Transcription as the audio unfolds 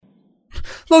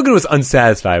Logan was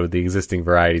unsatisfied with the existing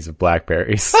varieties of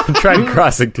blackberries and tried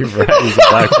crossing 2 varieties of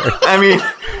blackberries. I mean,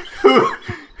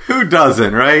 who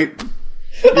doesn't, right?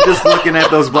 You're just looking at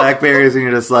those blackberries and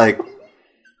you're just like,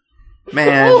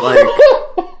 man, like,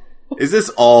 is this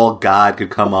all God could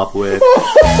come up with?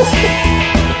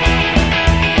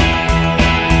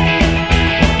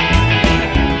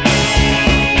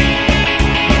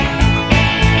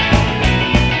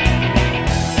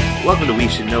 Welcome to We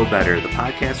Should Know Better, the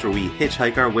podcast where we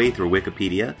hitchhike our way through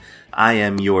Wikipedia. I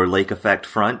am your Lake Effect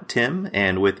front, Tim,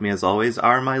 and with me as always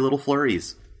are my little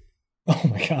flurries. Oh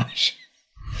my gosh.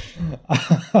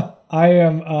 I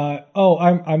am,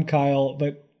 I'm Kyle,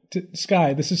 but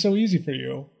Sky, this is so easy for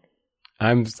you.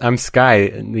 I'm Sky,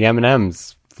 the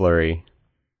M&M's flurry.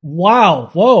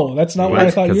 Wow. Whoa. That's not what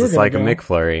I thought you were going to Because it's like go. a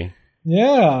McFlurry.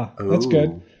 Yeah, that's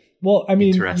good. Well, I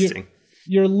mean, Interesting.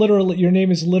 you're literally, your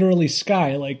name is literally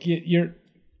Sky. Like you're,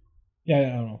 yeah, I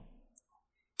don't know.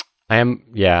 I am,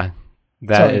 yeah.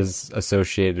 That Sorry. is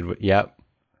associated with, yep.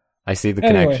 I see the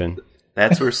Anyway. connection.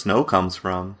 That's where snow comes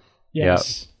from.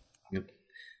 Yes.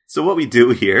 So what we do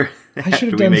here, I should after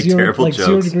have we done make terrible 0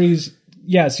 jokes, degrees.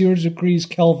 Yeah, 0 degrees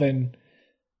Kelvin.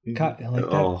 Like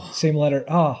Oh. that same letter.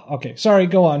 Oh, okay. Sorry,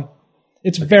 go on.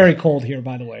 It's very cold here,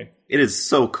 by the way. it is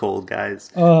so cold,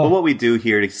 guys. But what we do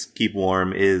here to keep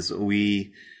warm is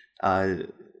we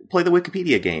play the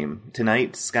Wikipedia game.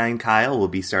 Tonight, Sky and Kyle will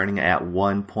be starting at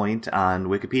one point on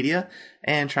Wikipedia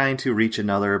and trying to reach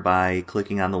another by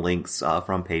clicking on the links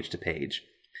from page to page.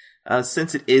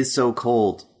 Since it is so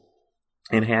cold,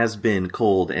 and has been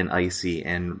cold and icy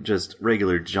and just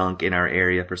regular junk in our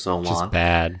area for so long, Just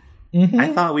bad.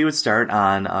 I thought we would start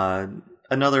on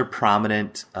another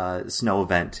prominent snow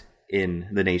event in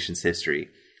the nation's history.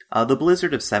 The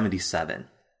Blizzard of 77.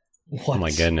 What? Oh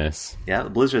my goodness. Yeah, the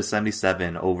Blizzard of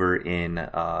 77 over in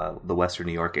the western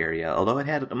New York area, although it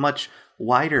had a much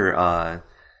wider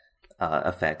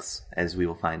effects, as we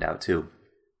will find out too.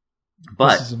 This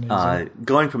But is amazing.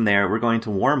 going from there, we're going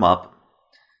to warm up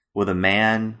with a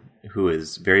man who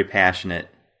is very passionate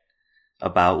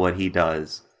about what he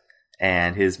does.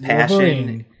 And his passion...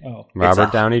 Wolverine. Oh.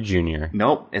 Robert Downey Jr.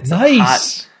 Nope, it's a Nice.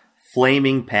 hot,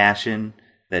 flaming passion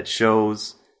that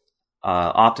shows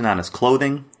often on his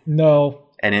clothing No.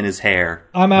 and in his hair.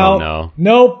 I'm out. no.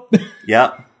 Nope.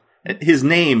 Yep. His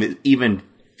name even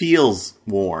feels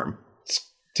warm.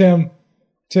 Tim,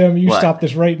 you What? stop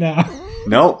this right now.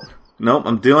 Nope,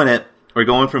 I'm doing it. We're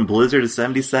going from Blizzard of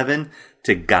 77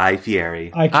 to Guy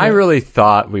Fieri. I can't. I really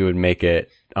thought we would make it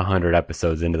 100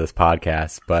 episodes into this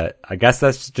podcast, but I guess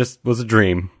that's just was a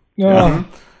dream. Oh,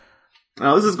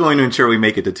 Now, this is going to ensure we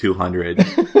make it to 200.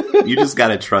 You just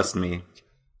gotta trust me.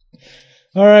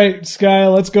 all right, Sky,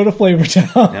 let's go to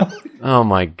Flavortown. Yep. Oh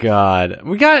my god.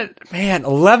 We got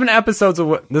 11 episodes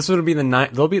away. This will be the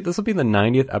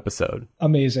 90th episode.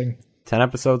 Amazing. 10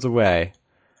 episodes away.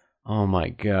 Oh my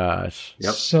gosh.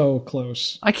 Yep. So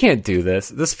close. I can't do this.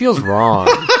 This feels wrong.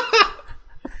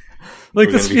 Like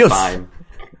We're this gonna be feels fine.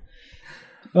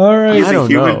 All right. He's I a don't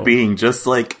human know. being just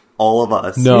like all of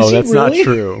us. No, Is he that's really? not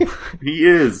true. He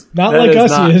is. Not that like is us,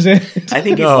 not- he isn't. I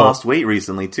think he's No. lost weight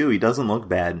recently too. He doesn't look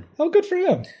bad. Oh, good for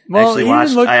him. Well,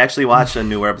 I actually watched a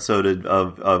newer episode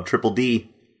of Triple D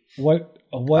What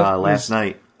last is-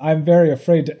 night. I'm very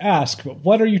afraid to ask, but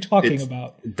what are you talking It's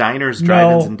about? diners,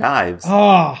 drive-ins, No. and dives.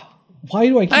 Why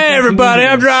do I keep Hey asking everybody, you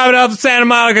I'm this? driving up the Santa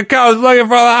Monica coast looking for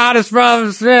the hottest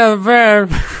brothers.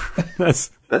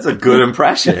 That's a good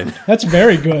impression. That's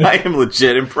very good. I am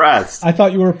legit impressed. I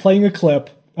thought you were playing a clip.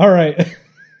 All right.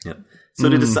 Yep. So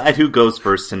to decide who goes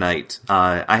first tonight,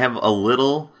 I have a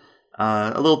little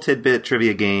tidbit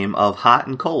trivia game of hot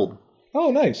and cold.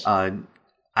 Oh, nice. I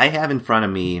have in front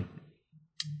of me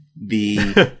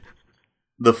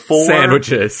the four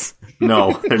Sandwiches.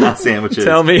 No, they're not sandwiches.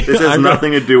 Tell me. This has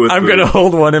nothing to do with I'm food. going to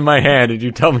hold one in my hand and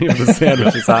you tell me if the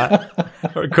sandwich is hot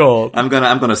or cold. I'm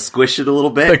gonna squish it a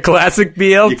little The bit. classic You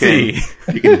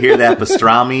BLT. can hear that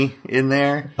pastrami in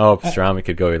there. Oh, pastrami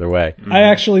could go either way. I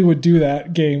actually would do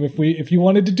that game if you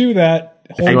wanted to do that.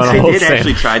 you wanna I hold did actually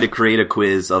sandwich. try to create a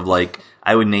quiz of like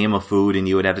I would name a food and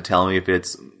you would have to tell me if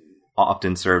it's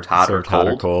often served hot Served or cold.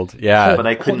 hot or cold. Yeah. But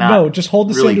I could not. No, just hold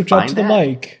the really sandwich up find to the that.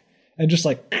 mic and just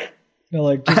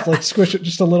squish it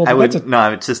just a little I bit. would I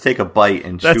would just take a bite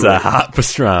and That's chew a it. hot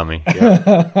pastrami.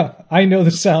 I know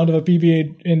the sound of a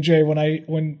PB&J when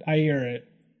I hear it.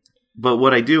 But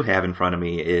what I do have in front of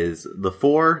me is the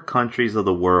 4 countries of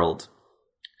the world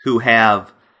who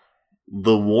have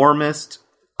the warmest,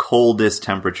 coldest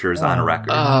temperatures on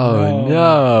record. Oh,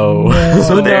 no.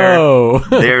 So no.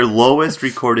 their lowest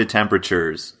recorded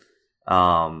temperatures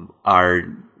are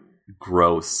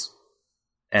gross.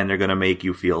 and they're going to make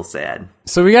you feel sad.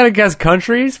 So we got to guess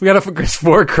countries? We got to guess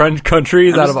 4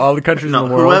 countries out of all the countries in the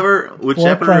world?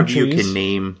 Whichever of you can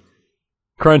name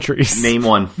countries. Name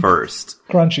one first.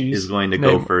 Crunchies. Is going to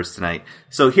go first tonight.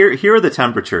 So here are the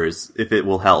temperatures, if it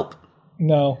will help.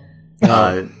 No.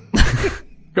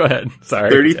 Go ahead.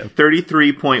 Sorry.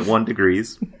 33.1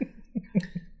 degrees,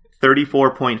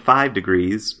 34.5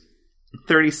 degrees,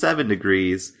 37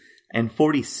 degrees, and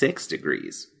 46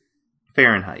 degrees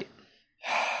Fahrenheit.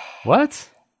 What?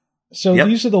 So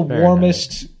these are the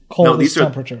warmest, coldest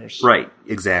temperatures. Right,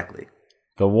 exactly.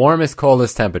 The warmest,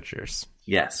 coldest temperatures.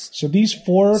 Yes. So these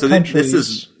 4 countries...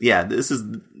 This is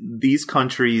these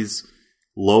countries'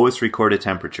 lowest recorded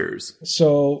temperatures.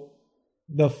 So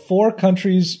the 4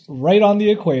 countries right on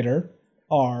the equator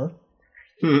are...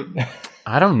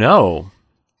 I don't know.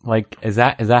 Like, is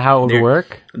that how it would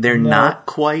work? They're not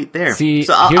quite there. See,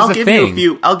 so I'll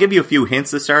give you a few hints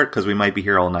to start because we might be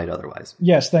here all night otherwise.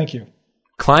 Yes, thank you.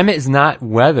 Climate is not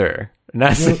weather.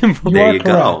 That's simple. There you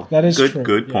go. That is good. true.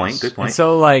 Good point. Yes. Good point.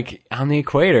 So, like, on the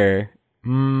equator,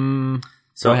 go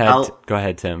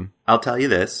ahead, Tim. I'll tell you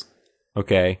this.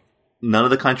 Okay. None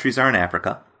of the countries are in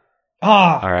Africa.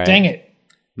 All right. Dang it.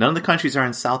 None of the countries are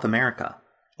in South America.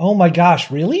 Oh my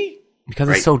gosh, really? Because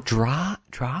it's so dry?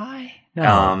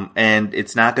 No. And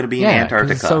it's not going to be in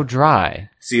Antarctica. It's so dry.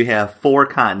 So you have 4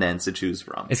 continents to choose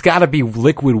from. It's got to be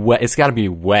liquid wet. It's got to be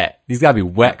wet. These got to be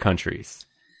wet countries.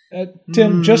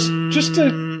 Tim, just to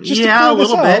a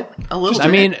little bit. I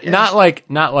mean, not like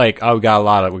we got a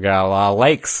lot of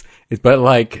lakes. But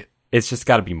like it's just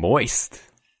got to be moist.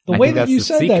 The way that you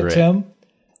said that, Tim.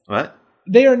 What?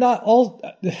 They are not all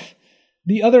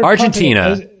the other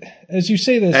Argentina. As you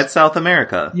say this, that's South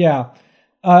America. Yeah.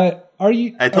 Are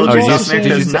you? I told you South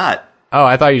America is not. Oh,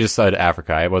 I thought you just said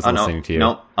Africa. I wasn't listening to you.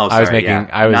 No. Oh, sorry.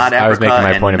 I was making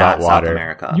my point about water. South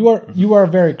America. You are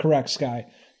very correct, Sky.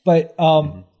 But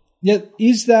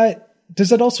does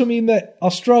that also mean that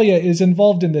Australia is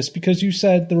involved in this? Because you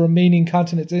said the remaining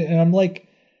continents, and I'm like,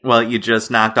 well, you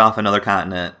just knocked off another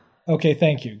continent. Okay,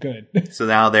 thank you. Good. So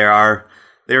now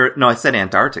I said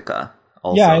Antarctica.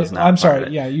 Also yeah, is not I'm sorry. Of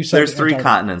it. Yeah, you said there's 3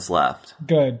 continents left.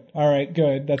 Good. All right.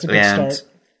 Good. That's a good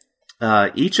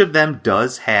start. Each of them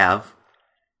does have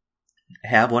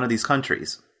one of these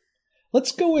countries.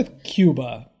 Let's go with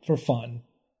Cuba for fun.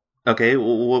 Okay,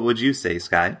 what would you say,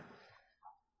 Sky?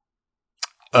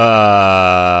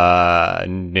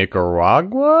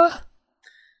 Nicaragua?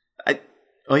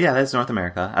 Oh yeah, that's North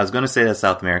America. I was going to say that's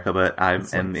South America, but I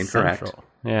am incorrect. Central.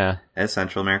 Yeah. That's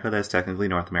Central America. That's technically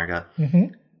North America.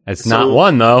 Mm-hmm. It's not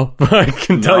one, though. I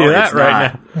can tell you that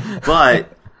right now.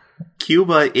 But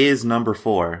Cuba is number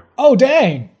 4. Oh,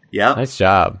 dang. Yep. Nice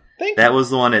job. That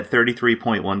was the one at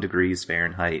 33.1 degrees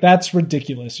Fahrenheit. That's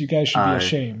ridiculous. You guys should be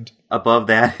ashamed. Above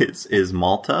that is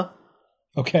Malta.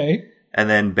 Okay. And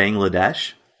then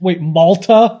Bangladesh. Wait,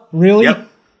 Malta? Really? Yep.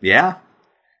 Yeah.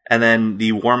 And then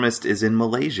the warmest is in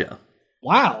Malaysia.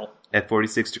 Wow. At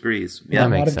 46 degrees. Yeah, I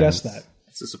would not have guessed that.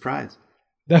 It's a surprise.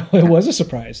 It was a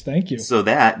surprise. Thank you. So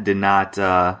that did not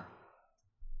go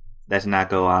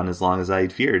on as long as I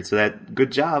had feared. So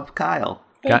good job, Kyle.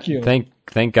 Thank you.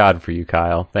 Thank God for you,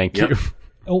 Kyle. Thank you.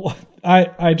 Oh,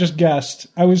 I just guessed.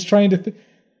 I was trying to think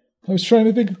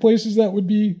of places that would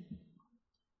be.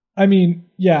 I mean,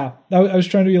 yeah. I was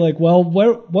trying to be like, well,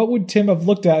 what would Tim have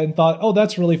looked at and thought, oh,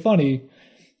 that's really funny,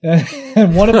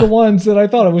 and one of the ones that I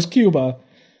thought it was Cuba.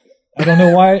 I don't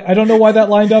know why that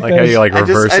lined up. Like how you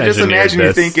reverse I just imagine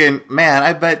this. you thinking, man,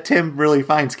 I bet Tim really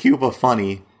finds Cuba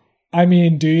funny. I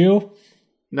mean, do you?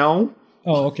 No.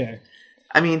 Oh, okay.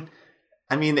 I mean,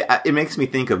 it makes me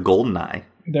think of GoldenEye.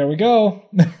 There we go.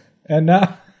 And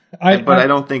now, I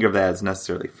don't think of that as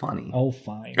necessarily funny. Oh,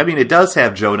 fine. I mean, it does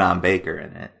have Joe Don Baker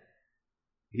in it.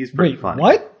 He's pretty funny.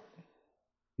 What?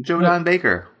 Joe Don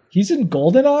Baker. He's in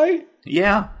GoldenEye?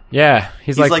 Yeah. Yeah.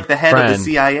 He's like the head of the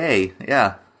CIA.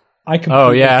 Yeah. I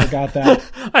completely forgot that.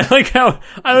 I like how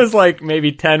I was like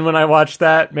maybe 10 when I watched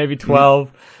that, maybe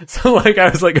 12. So like I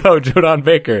was like, oh, Joe Don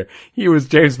Baker, he was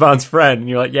James Bond's friend. And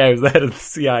you're like, yeah, he was the head of the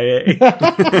CIA.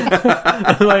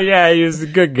 I'm like, yeah, he was a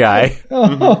good guy.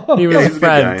 He was a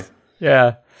friend.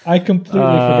 Yeah. I completely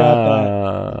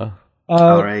forgot that.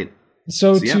 All right.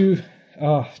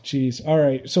 Oh, geez. All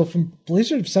right. So from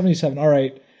Blizzard of 77, all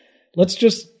right, let's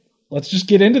just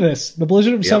get into this. The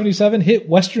Blizzard of 77 hit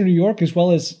Western New York as well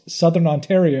as Southern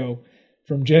Ontario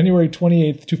from January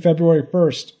 28th to February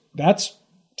 1st. That's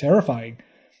terrifying.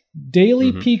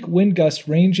 Daily peak wind gusts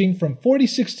ranging from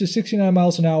 46 to 69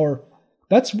 miles an hour.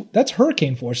 That's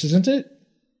hurricane force, isn't it?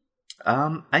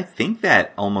 I think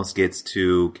that almost gets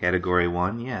to Category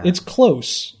 1, yeah. It's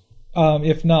close.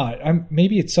 If not,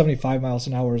 maybe it's 75 miles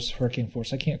an hour is hurricane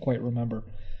force. I can't quite remember.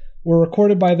 Were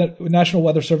recorded by the National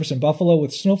Weather Service in Buffalo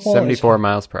with snowfall 74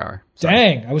 miles per hour. Sorry.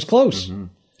 Dang, I was close. Mm-hmm.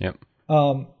 Yep.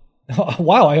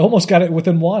 Wow, I almost got it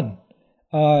within one.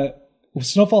 With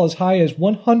snowfall as high as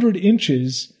 100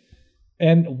 inches,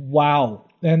 and wow.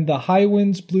 And the high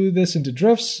winds blew this into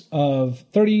drifts of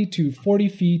 30 to 40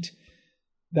 feet.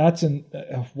 That's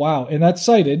wow. And that's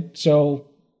cited. So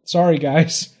sorry,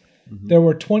 guys. Mm-hmm. There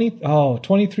were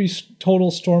 23 total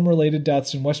storm-related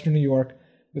deaths in western New York,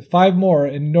 with 5 more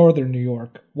in northern New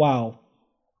York. Wow.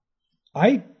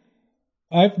 I've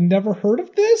never heard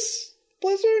of this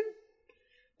blizzard.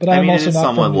 But I I'm mean, also it is not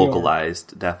somewhat from New York.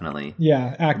 localized, definitely.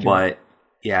 Yeah, accurate. But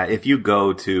yeah, if you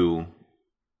go to,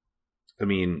 I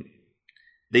mean,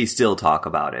 they still talk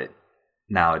about it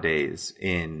nowadays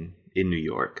in New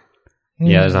York.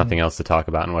 Yeah, there's nothing else to talk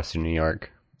about in Western New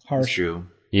York. Harsh. It's true.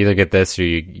 You either get this or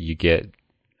you get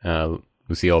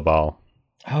Lucille Ball.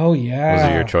 Oh yeah, Those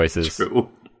are your choices. True.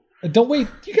 Don't wait.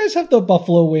 You guys have the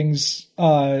buffalo wings.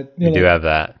 We do have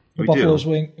that. The We Buffalo's do.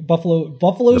 wing. Buffalo's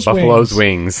The Buffalo's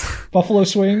wings. wings. Buffalo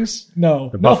swings? No.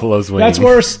 The Buffalo's wings. That's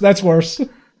worse. That's worse.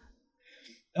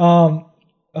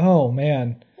 Oh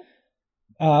man.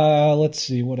 Let's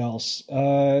see what else.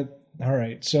 All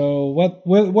right. So what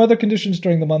weather conditions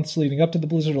during the months leading up to the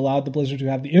blizzard allowed the blizzard to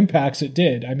have the impacts it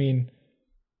did? I mean,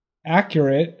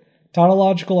 accurate.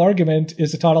 Tautological argument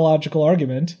is a tautological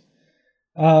argument.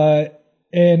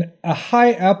 And a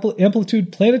high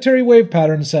amplitude planetary wave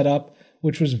pattern setup,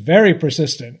 which was very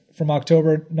persistent from October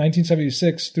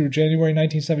 1976 through January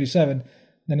 1977,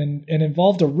 and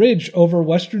involved a ridge over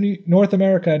western North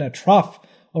America and a trough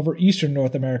over eastern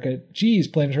North America. Geez,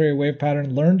 planetary wave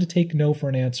pattern learned to take no for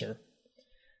an answer.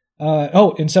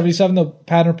 In 77, the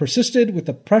pattern persisted with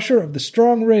the pressure of the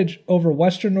strong ridge over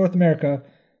western North America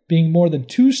being more than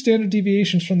 2 standard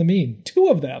deviations from the mean. 2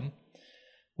 of them.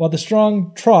 While the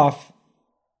strong trough,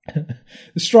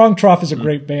 is a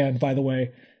great band, by the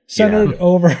way, centered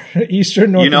over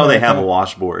eastern North America. They have a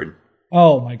washboard.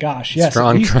 Oh my gosh, yes.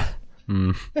 Strong trough.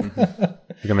 You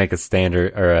can make a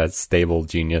standard or a stable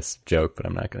genius joke, but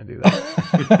I'm not going to do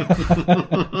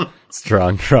that.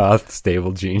 Strong trough,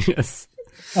 stable genius.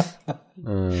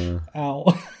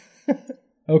 Ow.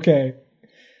 Okay.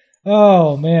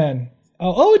 Oh man.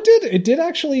 Oh, it did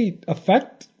actually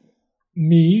affect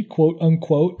me, quote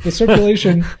unquote. The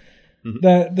circulation,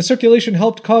 the circulation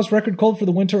helped cause record cold for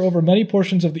the winter over many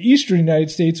portions of the eastern United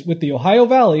States, with the Ohio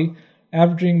Valley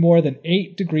averaging more than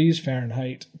 8 degrees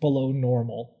Fahrenheit below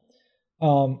normal.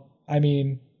 I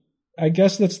mean, I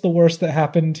guess that's the worst that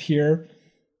happened here.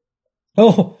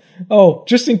 Oh,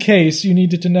 just in case you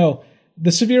needed to know,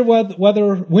 the severe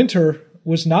winter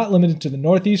was not limited to the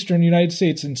northeastern United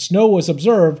States, and snow was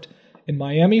observed in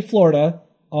Miami, Florida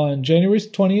on January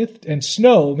 20th, and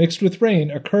snow mixed with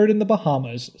rain occurred in the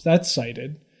Bahamas. That's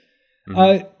cited.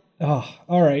 All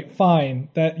right, fine.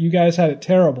 That you guys had it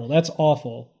terrible. That's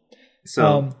awful.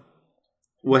 So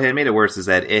what had made it worse is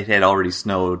that it had already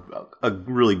snowed a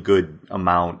really good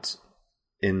amount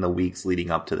in the weeks leading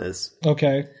up to this.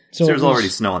 Okay. So there was already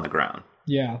snow on the ground.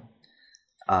 Yeah.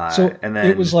 And then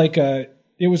it was like it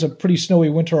was a pretty snowy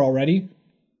winter already.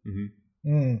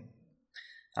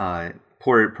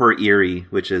 Poor Erie,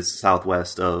 which is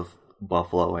southwest of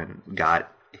Buffalo and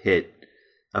got hit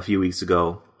a few weeks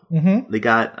ago. They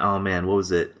got, oh man, what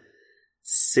was it?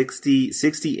 60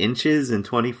 inches in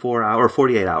 24 hours, or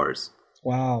 48 hours.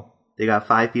 Wow. They got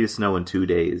 5 feet of snow in 2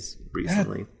 days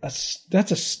recently.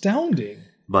 That's astounding.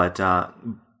 But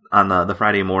on the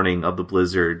Friday morning of the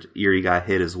blizzard, Erie got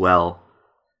hit as well.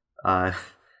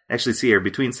 Actually, see here,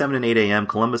 between 7 and 8 a.m.,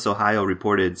 Columbus, Ohio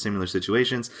reported similar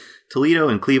situations. Toledo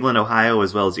and Cleveland, Ohio,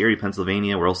 as well as Erie,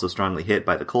 Pennsylvania, were also strongly hit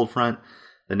by the cold front.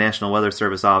 The National Weather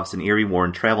Service office in Erie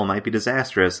warned travel might be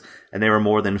disastrous, and there were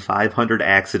more than 500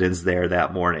 accidents there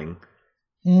that morning.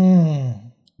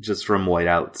 Just from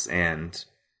whiteouts and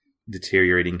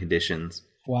deteriorating conditions.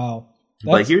 Wow.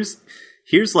 But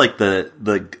here's like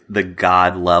the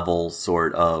god level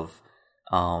sort of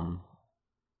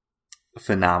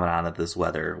phenomenon that this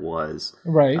weather was.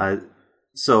 Right.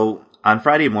 So on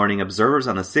Friday morning, observers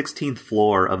on the 16th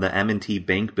floor of the M&T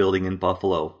Bank building in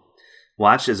Buffalo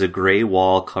watched as a gray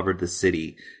wall covered the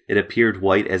city. It appeared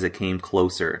white as it came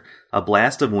closer. A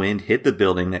blast of wind hit the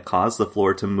building that caused the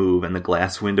floor to move and the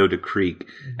glass window to creak,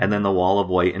 and then the wall of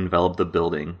white enveloped the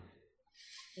building.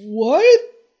 What?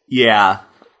 Yeah.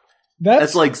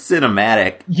 That's like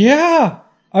cinematic. Yeah.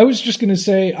 I was just going to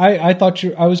say, I thought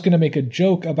I was going to make a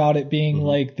joke about it being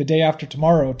like the day after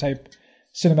tomorrow type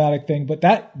cinematic thing, but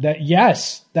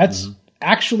yes, that's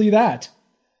actually that.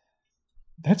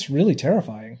 That's really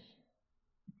terrifying.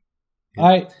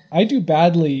 I do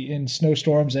badly in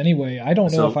snowstorms anyway. I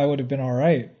don't know if I would have been all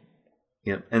right.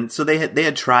 Yep. And so they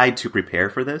had tried to prepare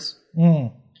for this.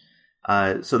 Mm.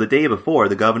 So the day before,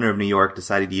 the governor of New York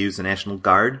decided to use the National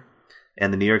Guard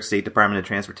and the New York State Department of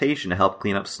Transportation to help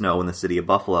clean up snow in the city of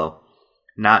Buffalo.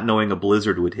 Not knowing a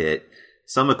blizzard would hit,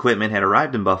 some equipment had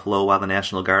arrived in Buffalo while the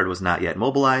National Guard was not yet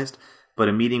mobilized, but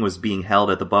a meeting was being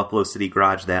held at the Buffalo City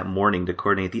Garage that morning to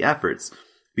coordinate the efforts.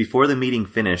 Before the meeting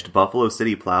finished, Buffalo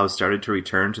City plows started to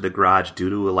return to the garage due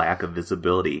to a lack of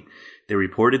visibility. They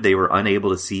reported they were unable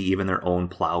to see even their own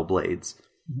plow blades.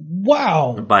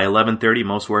 Wow. By 11:30,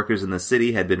 most workers in the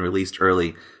city had been released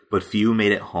early, but few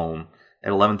made it home.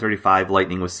 At 11:35,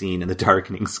 lightning was seen in the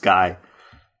darkening sky.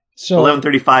 So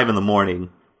 11:35 in the morning.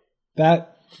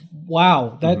 That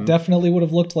definitely would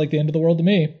have looked like the end of the world to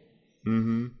me.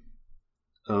 Mm-hmm.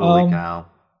 Holy cow.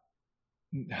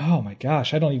 Oh my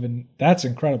gosh, that's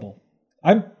incredible.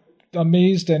 I'm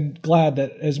amazed and glad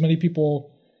that as many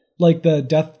people, like the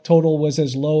death total was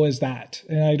as low as that.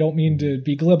 And I don't mean to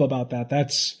be glib about that.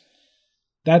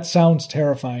 That sounds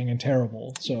terrifying and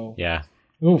terrible. So yeah.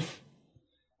 Oof.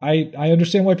 I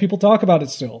understand why people talk about it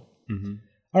still. Mm-hmm.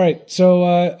 All right, so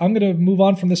I'm going to move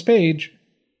on from this page.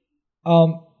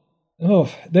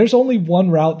 There's only one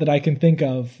route that I can think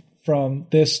of from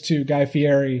this to Guy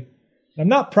Fieri. I'm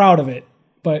not proud of it,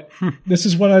 but this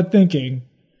is what I'm thinking.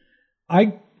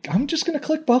 I'm just going to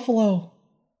click Buffalo.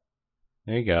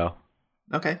 There you go.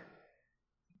 Okay.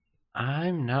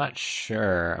 I'm not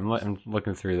sure. I'm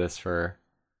looking through this for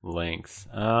links.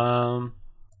 I'm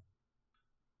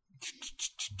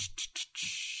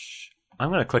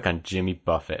going to click on Jimmy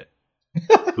Buffett.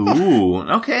 Ooh,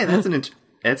 okay. That's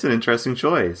an interesting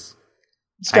choice.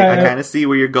 I kind of see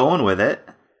where you're going with it.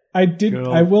 I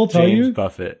will tell James you.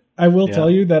 Buffett. I will tell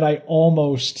you that I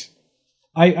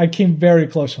came very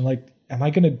close. I'm like, am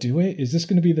I going to do it? Is this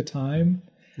going to be the time?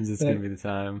 Is this going to be the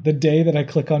time? The day that I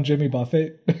click on Jimmy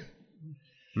Buffett?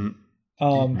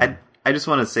 I just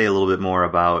want to say a little bit more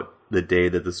about the day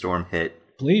that the storm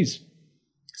hit. Please.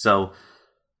 So,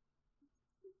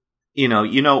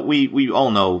 we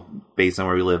all know based on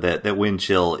where we live that wind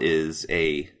chill is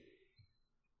a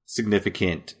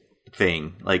significant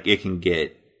thing. Like it can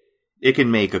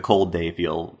make a cold day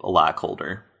feel a lot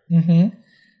colder. Mm-hmm.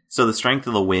 So the strength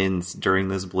of the winds during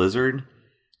this blizzard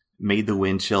made the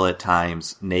wind chill at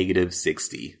times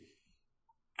 -60.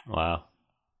 Wow.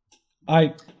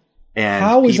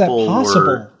 How is that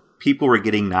possible? People were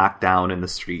getting knocked down in the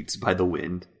streets by the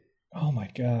wind. Oh my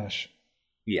gosh.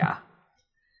 Yeah.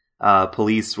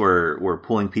 Police were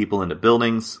pulling people into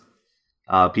buildings.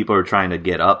 People were trying to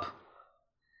get up.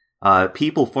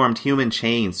 People formed human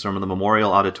chains from the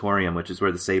Memorial Auditorium, which is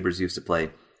where the Sabres used to play,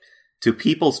 to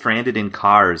people stranded in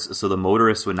cars so the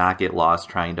motorists would not get lost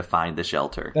trying to find the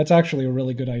shelter. That's actually a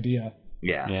really good idea.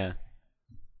 Yeah. Yeah.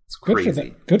 It's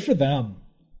crazy. Good for them.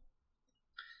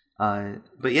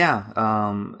 But yeah,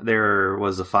 there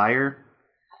was a fire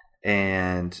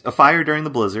during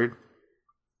the blizzard.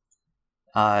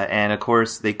 And of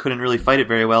course, they couldn't really fight it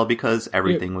very well because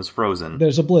everything was frozen.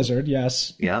 There's a blizzard,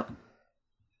 yes. Yep.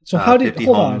 So how did 50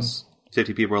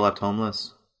 people were left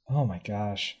homeless. Oh my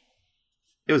gosh.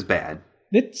 It was bad.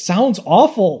 It sounds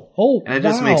awful. Oh, and it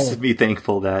just makes me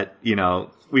thankful that,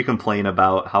 we complain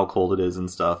about how cold it is and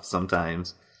stuff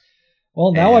sometimes.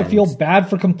 Well, now I feel bad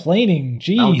for complaining.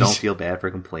 Jeez. No, don't feel bad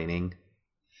for complaining.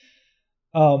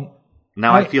 Now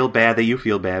I feel bad that you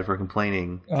feel bad for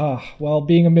complaining. Well,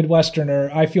 being a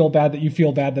Midwesterner, I feel bad that you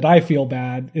feel bad that I feel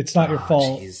bad. It's not your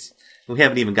fault. Geez. We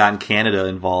haven't even gotten Canada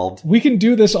involved. We can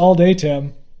do this all day,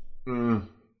 Tim. Mm.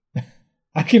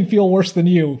 I can feel worse than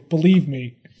you. Believe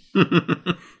me.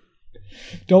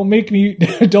 Don't make me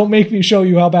show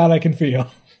you how bad I can feel.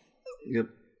 Yep.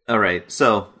 All right.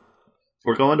 So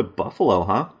we're going to Buffalo,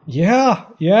 huh? Yeah.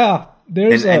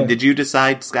 And did you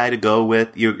decide, Sky, to go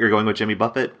with you're going with Jimmy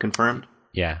Buffett? Confirmed?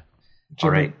 Yeah.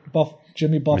 Jimmy Buffalo.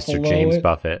 Mr. James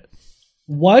Buffett.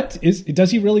 What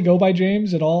does he really go by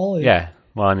James at all? Yeah.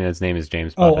 Well, I mean, his name is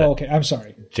James Buffett. Oh, okay. I'm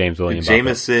sorry. James William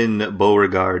Jameson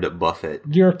Beauregard Buffett.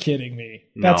 You're kidding me.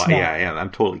 Yeah, I am.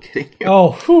 I'm totally kidding you.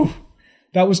 Oh, whew.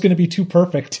 That was going to be too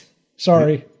perfect.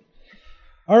 Sorry.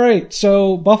 All right.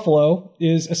 So Buffalo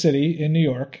is a city in New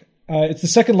York. It's the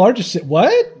second largest city.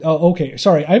 What? Oh, okay.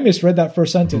 Sorry. I misread that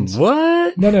first sentence.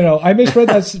 What? No. I misread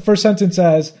that first sentence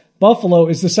as Buffalo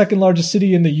is the second largest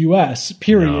city in the U.S.,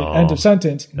 period. No, end of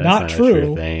sentence. Not true. A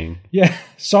true thing. Yeah.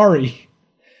 Sorry.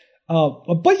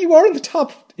 But you are in the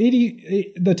top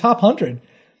 80, the top 100.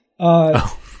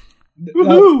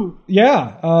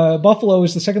 Buffalo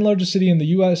is the second largest city in the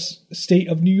U.S. state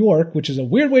of New York, which is a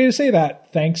weird way to say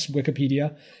that. Thanks,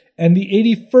 Wikipedia. and the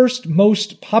 81st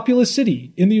most populous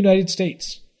city in the United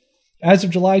States. As of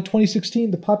July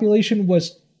 2016, the population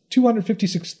was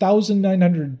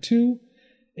 256,902,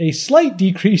 a slight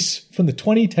decrease from the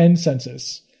 2010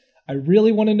 census. I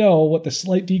really want to know what the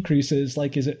slight decrease is.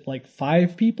 Like, is it like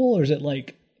 5 people or is it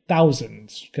like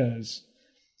thousands? Because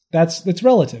that's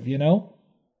relative, you know?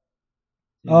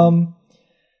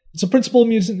 It's a principal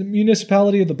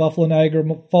municipality of the Buffalo Niagara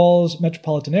Falls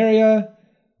metropolitan area.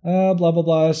 Blah, blah,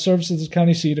 blah. Serves as the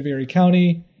county seat of Erie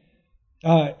County.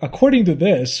 According to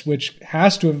this, which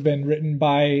has to have been written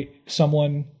by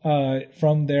someone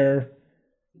from their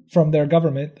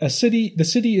government, the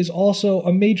city is also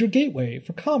a major gateway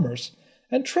for commerce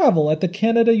and travel at the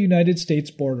Canada-United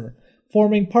States border,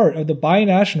 forming part of the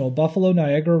binational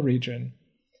Buffalo-Niagara region.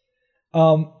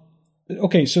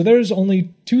 Okay, so there's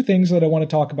only 2 things that I want to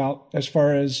talk about as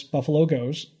far as Buffalo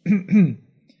goes.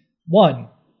 1,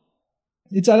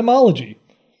 its etymology.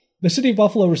 The city of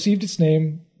Buffalo received its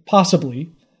name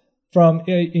possibly from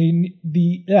a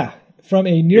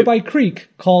nearby creek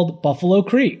called Buffalo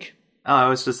Creek. Oh, I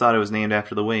always just thought it was named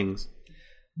after the wings.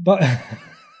 But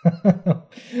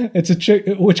it's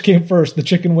which came first, the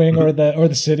chicken wing or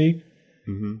the city?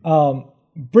 Mm-hmm.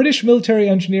 British military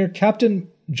engineer Captain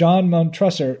John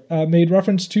Montresor made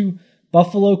reference to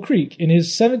Buffalo Creek in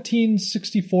his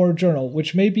 1764 journal,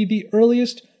 which may be the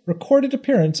earliest recorded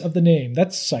appearance of the name.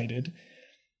 That's cited.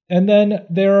 And then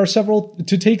there are several,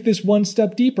 to take this one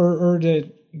step deeper, or to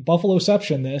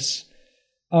Buffaloception this,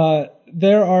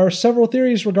 there are several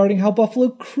theories regarding how Buffalo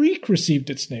Creek received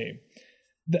its name.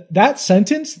 That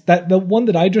sentence, the one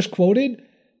that I just quoted,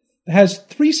 has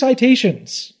 3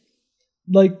 citations.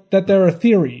 Like, that there are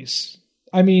theories.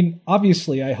 I mean,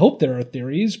 obviously, I hope there are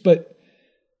theories, but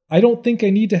I don't think I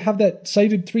need to have that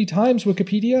cited 3 times,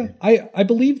 Wikipedia. I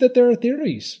believe that there are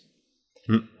theories.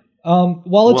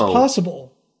 While it's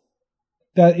possible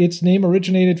that its name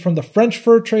originated from the French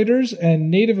fur traders and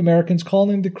Native Americans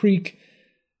calling the creek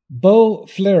Beau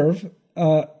Fleuve,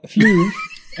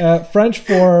 French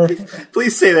for...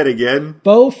 Please say that again.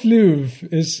 Beau Fleuve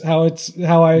is how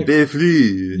I... Beau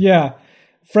Fleuve. Yeah.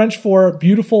 French for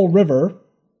beautiful river.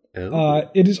 Oh.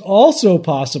 It is also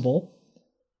possible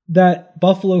that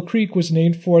Buffalo Creek was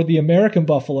named for the American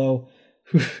buffalo,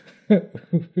 who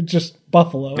just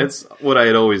buffalo. That's what I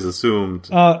had always assumed.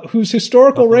 Whose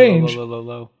historical range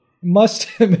it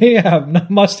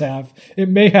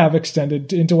may have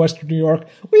extended into Western New York.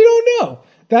 We don't know.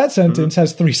 That sentence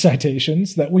has 3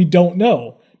 citations that we don't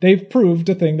know. They've proved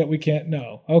a thing that we can't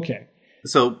know. Okay.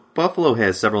 So Buffalo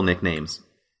has several nicknames.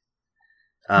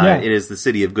 It is the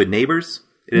city of good neighbors.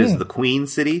 It is the Queen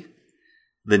City,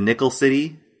 the Nickel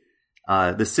City,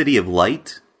 the City of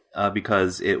Light,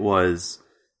 because it was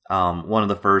one of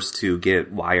the first to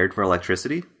get wired for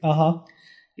electricity.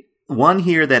 One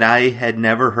here that I had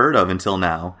never heard of until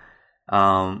now,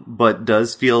 but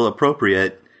does feel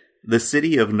appropriate, the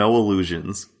City of No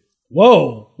Illusions.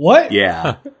 Whoa, what?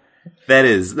 Yeah. That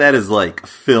is like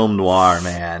film noir,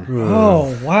 man.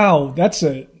 Oh, wow. That's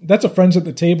a Friends at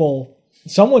the Table.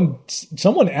 Someone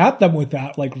at them with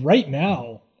that, like right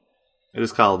now. It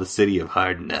is called the City of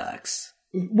Hard Knocks.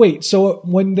 Wait, so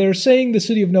when they're saying the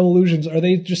City of No Illusions, are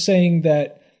they just saying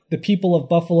that the people of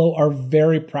Buffalo are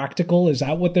very practical? Is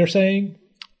that what they're saying?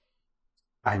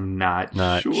 I'm not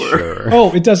sure.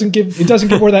 Oh, it doesn't give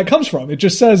where that comes from. It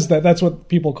just says that that's what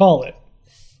people call it.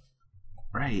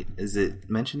 Right. Is it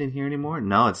mentioned in here anymore?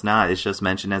 No, it's not. It's just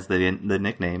mentioned as the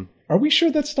nickname. Are we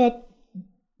sure that's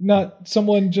not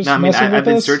someone just messing with us? I've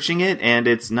been searching it, and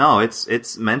it's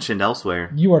mentioned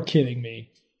elsewhere. You are kidding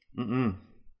me. Mm-mm.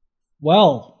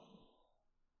 Well,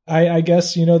 I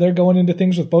guess, they're going into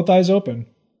things with both eyes open.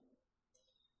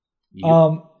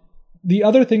 Yep. The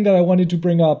other thing that I wanted to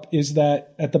bring up is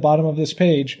that at the bottom of this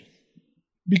page,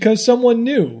 because someone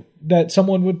knew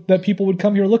that people would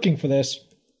come here looking for this,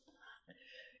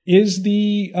 is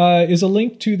a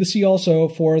link to the See Also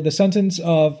for the sentence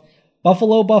of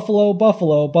Buffalo, Buffalo,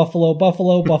 Buffalo, Buffalo,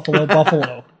 Buffalo, Buffalo,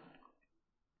 Buffalo.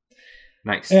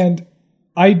 Nice. And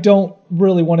I don't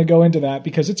really want to go into that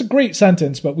because it's a great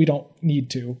sentence, but we don't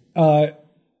need to.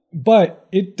 But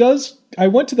it does. I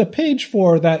went to the page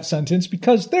for that sentence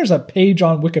because there's a page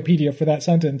on Wikipedia for that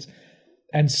sentence,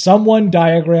 and someone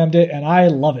diagrammed it, and I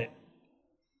love it.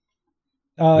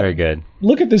 Very good.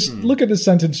 Look at this. Look at this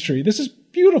sentence tree. This is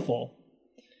beautiful.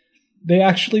 They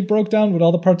actually broke down what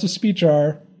all the parts of speech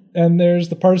are, and there's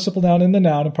the participle noun and the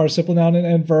noun, and participle noun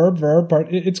and verb.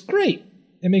 It's great.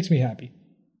 It makes me happy.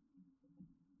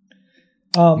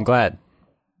 I'm glad.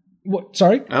 What?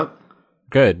 Sorry? Oh,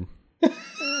 good.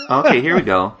 Okay, here we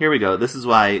go. This is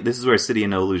where City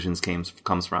of No Illusions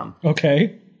comes from.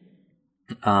 Okay.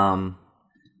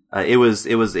 It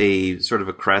was a sort of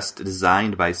a crest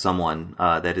designed by someone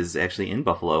that is actually in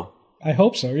Buffalo. I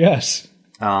hope so. Yes.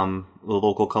 The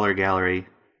local color gallery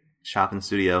shop and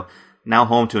studio, now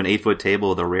home to an 8-foot table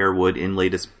with a rare wood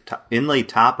inlaid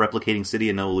top replicating City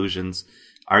of No Illusions.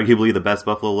 Arguably the best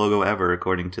Buffalo logo ever,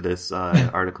 according to this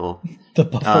article. The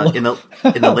Buffalo. In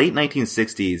the late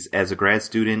 1960s, as a grad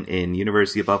student in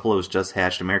University of Buffalo's just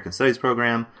hatched American Studies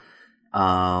program,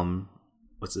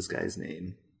 what's this guy's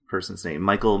name? Person's name?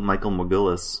 Michael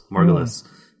Morgulis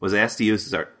was asked to use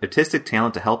his artistic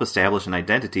talent to help establish an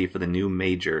identity for the new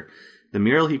major. The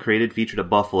mural he created featured a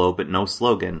buffalo, but no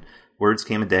slogan. Words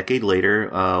came a decade later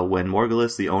when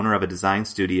Morgulis, the owner of a design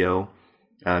studio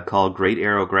called Great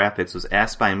Arrow Graphics, was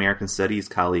asked by American Studies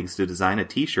colleagues to design a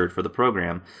T-shirt for the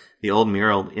program. The old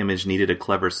mural image needed a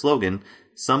clever slogan.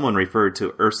 Someone referred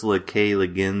to Ursula K. Le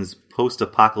Guin's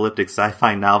post-apocalyptic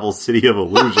sci-fi novel City of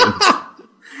Illusions.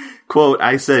 Quote,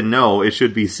 I said no, it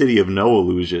should be City of No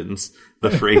Illusions.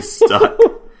 The phrase stuck.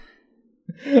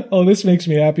 Oh, this makes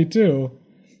me happy too.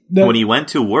 When he went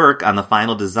to work on the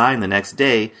final design the next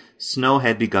day, snow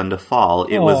had begun to fall.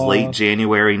 It was late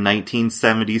January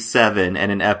 1977,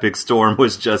 and an epic storm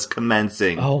was just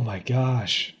commencing. Oh my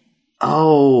gosh.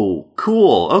 Oh,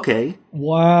 cool. Okay.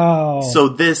 Wow. So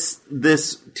this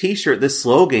T-shirt, this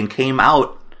slogan came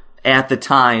out at the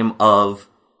time of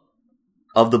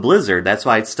the blizzard. That's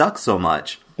why it stuck so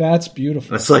much. That's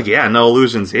beautiful. It's like, yeah, no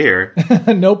illusions here.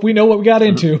 Nope, we know what we got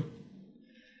into.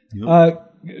 Yep.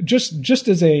 Just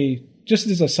as a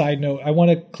side note, I want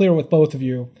to clear with both of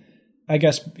you. I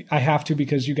guess I have to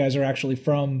because you guys are actually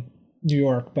from New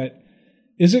York. But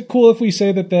is it cool if we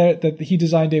say that he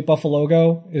designed a Buffalo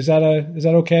logo? Is that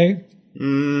okay?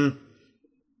 Come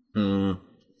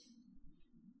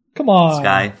on,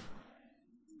 Sky.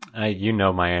 You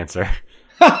know my answer.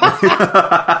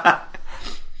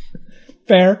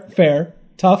 Fair,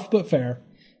 tough but fair.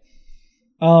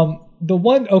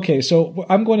 So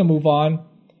I'm going to move on.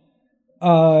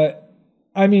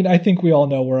 I mean, I think we all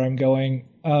know where I'm going.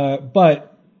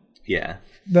 But yeah,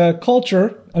 the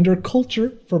culture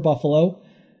for Buffalo,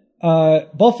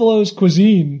 Buffalo's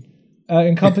cuisine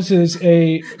encompasses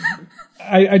I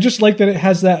just like that it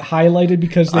has that highlighted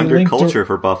because they under linked culture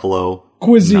for Buffalo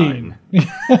cuisine.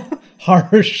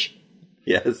 Harsh.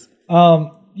 Yes.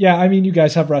 Yeah, I mean, you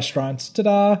guys have restaurants.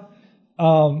 Ta-da.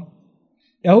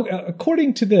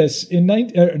 According to this, in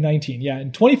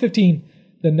 2015,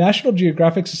 the National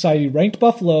Geographic Society ranked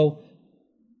Buffalo.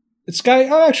 Sky,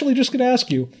 I'm actually just going to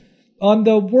ask you, on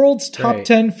the world's top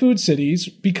 10 food cities,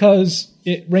 because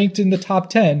it ranked in the top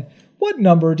 10, what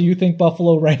number do you think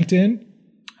Buffalo ranked in?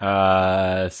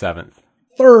 7th.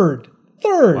 Third.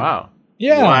 Wow.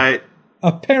 Yeah. What?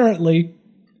 Apparently.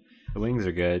 The wings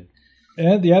are good.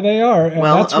 And yeah, they are. And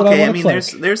well, that's what okay, I mean,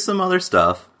 there's some other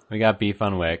stuff. We got beef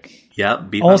on Wick. Yep,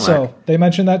 beef also, on Wick. they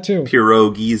mentioned that too.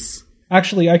 Pierogies.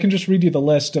 Actually, I can just read you the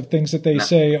list of things that they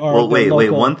say are. Well, wait,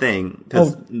 local. one thing,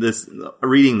 because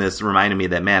reading this reminded me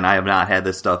that, man, I have not had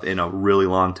this stuff in a really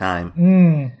long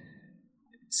time.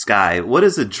 Sky, what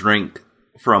is a drink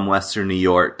from Western New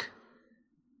York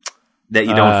that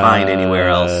you don't find anywhere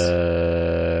else?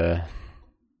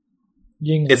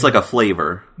 Yingling. It's like a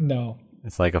flavor. No.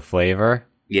 It's like a flavor?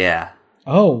 Yeah.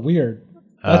 Oh, weird.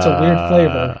 That's a weird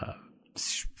flavor.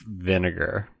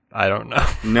 Vinegar. I don't know.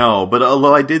 No, but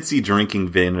although I did see drinking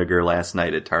vinegar last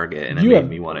night at Target, and it made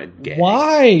me want to gag.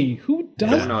 Why? Who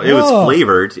does? I don't know. It was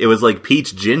flavored. It was like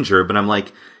peach ginger, but I'm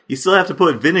like, you still have to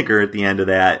put vinegar at the end of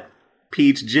that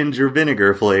peach ginger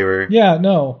vinegar flavor. Yeah,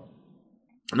 no.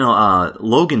 No,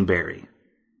 Loganberry.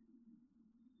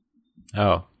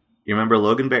 Oh. You remember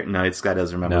Loganberry? No, Sky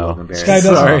does remember Loganberry. Sky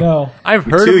doesn't know. I've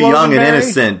heard Too of young and Loganberry.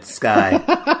 innocent, Sky.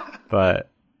 But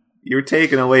you're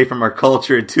taken away from our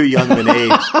culture at too young of an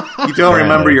age. You don't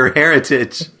remember your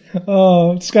heritage.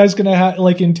 Oh, Sky's gonna have,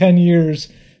 like, in 10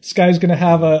 years, Sky's gonna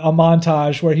have a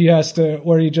montage where he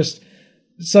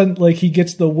he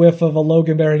gets the whiff of a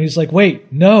Loganberry and he's like,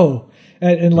 wait, no.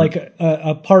 And like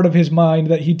a part of his mind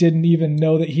that he didn't even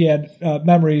know that he had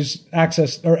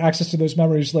access to those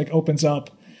memories, like, opens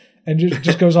up and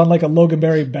just goes on like a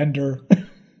Loganberry bender.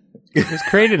 it was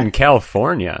created in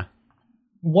California.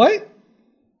 What?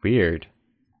 Weird.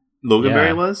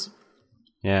 Loganberry was?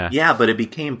 Yeah. Yeah, but it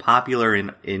became popular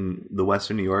in the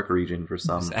Western New York region for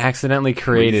some. It was accidentally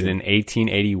created in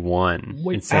 1881.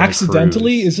 Wait,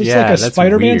 accidentally? Is this like a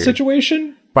Spider-Man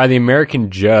situation? By the American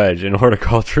judge and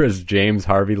horticulturist James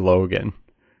Harvey Logan.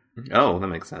 Oh, that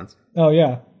makes sense. Oh,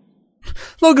 yeah.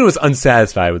 Logan was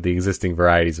unsatisfied with the existing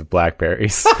varieties of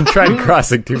blackberries and tried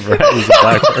crossing two varieties of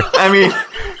blackberries. I mean,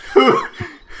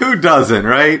 who doesn't,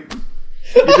 right?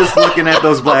 You're just looking at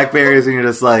those blackberries and you're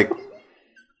just like,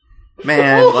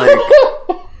 man, like,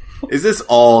 is this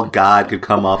all God could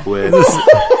come up with?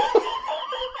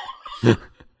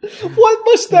 What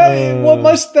must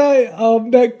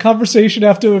that conversation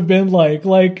have to have been like?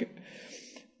 Like,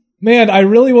 man, I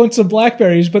really want some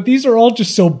blackberries, but these are all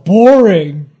just so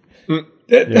boring.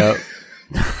 Yep.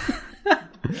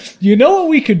 You know what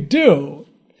we could do?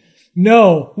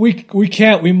 No, we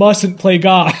can't. We mustn't play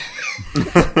God.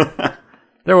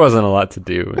 There wasn't a lot to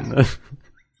do in the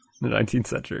 19th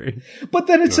century. But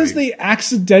then it says they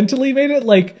accidentally made it.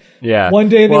 Like, Yeah. one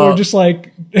day they were just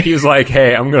like, He was like,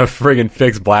 "Hey, I'm gonna friggin'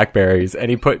 fix blackberries," and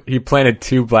he planted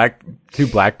two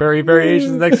blackberry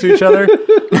variations next to each other.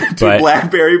 Two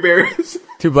blackberry berries.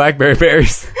 Two blackberry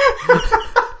berries.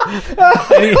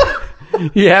 And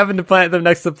he happened to plant them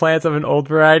next to plants of an old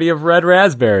variety of red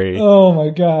raspberry, oh my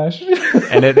gosh.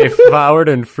 and they flowered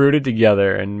and fruited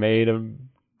together and made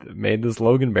this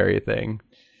Loganberry thing.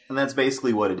 And that's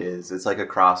basically what it is. It's like a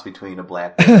cross between a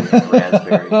blackberry and a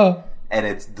raspberry. And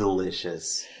it's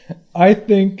delicious. I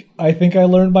think I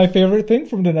learned my favorite thing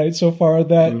from tonight so far,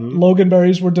 that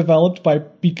Loganberries were developed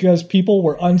because people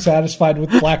were unsatisfied with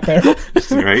blackberries.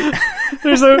 Right?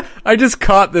 I just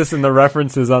caught this in the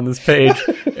references on this page.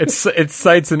 It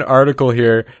cites an article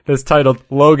here that's titled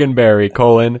Loganberry,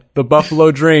 the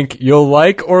Buffalo drink you'll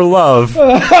like or love.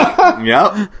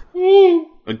 Yep.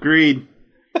 Agreed.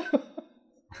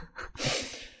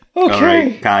 Okay. All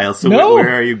right, Kyle. So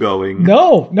where are you going?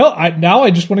 No. Now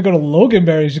I just want to go to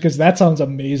Loganberries because that sounds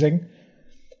amazing.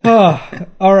 All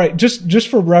right. Just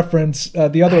for reference,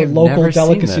 the other local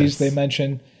delicacies they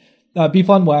mention: beef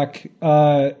on whack,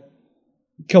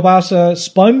 kielbasa,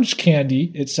 sponge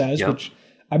candy. It says, which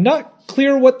I'm not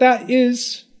clear what that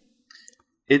is.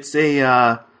 It's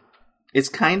it's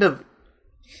kind of,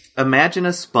 imagine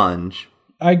a sponge.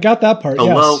 I got that part.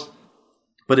 Yes,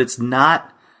 but it's not.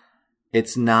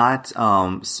 It's not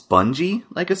spongy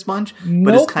like a sponge, but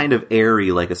Nope. it's kind of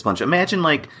airy like a sponge. Imagine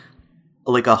like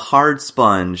a hard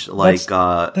sponge, like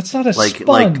that's not a like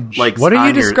sponge. like What are you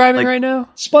on your- describing like, right now?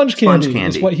 Sponge candy is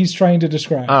candy. what he's trying to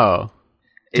describe. Oh,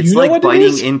 It's you know like what it biting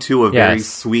is? into a very Yes.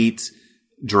 sweet,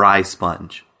 dry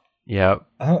sponge. yep.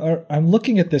 I'm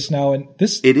looking at this now, and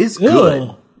this It is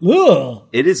good. Ugh.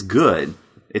 It is good.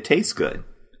 It tastes good.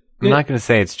 I'm not going to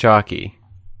say it's chalky.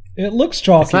 It looks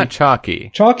chalky. It's not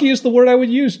chalky. Chalky is the word I would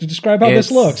use to describe how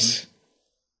this It's- looks.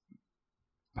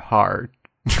 Hard.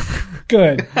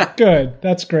 Good.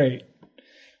 That's great.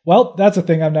 Well, that's a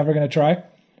thing I'm never going to try.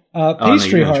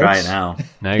 Pastry you're gonna hearts. try it now.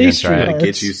 Now you're going to Pastry try it. hearts.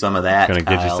 Get you some of that. Going to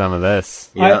get you Kyle. some of this.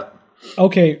 Yep.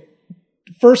 Okay.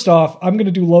 First off, I'm going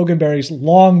to do Loganberries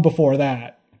long before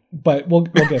that, but we'll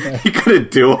get there. You gonna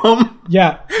do them?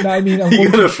 Yeah. No, I mean, I'm You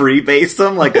going gonna to, freebase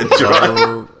them like a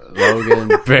drug?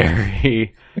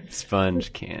 Loganberry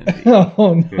sponge candy.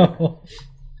 oh no.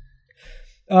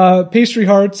 Pastry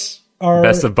hearts are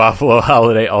Best of Buffalo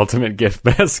Holiday Ultimate Gift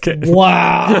Basket.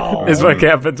 wow. Is what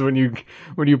happens when you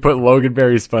put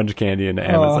Loganberry sponge candy into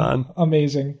Amazon.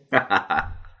 Amazing.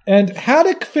 And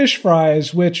haddock fish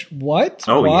fries, which what?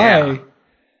 Oh, Why? yeah.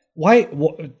 Why?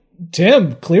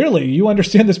 Tim, clearly you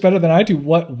understand this better than I do.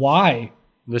 What? Why?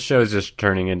 This show is just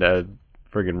turning into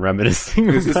friggin' reminiscing.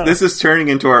 This is turning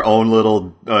into our own little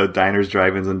diners,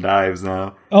 drive-ins, and dives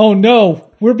now. Oh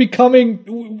no, we're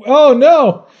becoming. Oh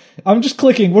no, I'm just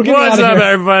clicking. We're getting What's out up, of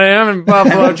here. everybody? I'm in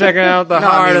Buffalo checking out the No,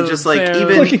 heart I mean, of just the like town.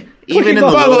 even Clicking in the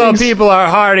Buffalo Buffalo little, people are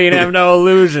hardy and have no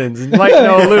illusions. And like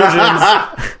no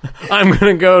illusions, I'm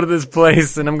gonna go to this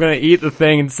place and I'm gonna eat the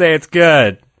thing and say it's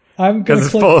good. I'm Because gonna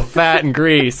it's click. full of fat and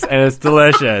grease and it's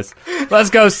delicious. Let's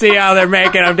go see how they're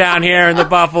making them down here in the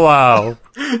Buffalo.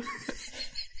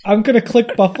 I'm gonna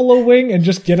click Buffalo Wing and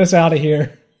just get us out of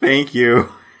here. Thank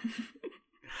you.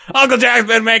 Uncle Jack's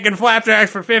been making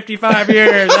flapjacks for 55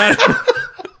 years.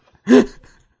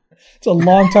 It's a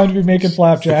long time to be making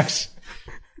flapjacks.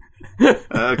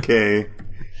 Okay.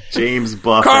 James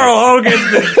Buffett. Carl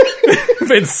Hogan's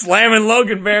been slamming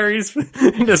Loganberries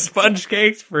into sponge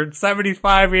cakes for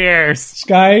 75 years.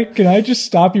 Sky, can I just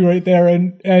stop you right there?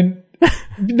 And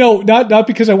no, not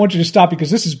because I want you to stop,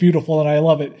 because this is beautiful and I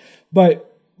love it, but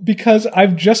because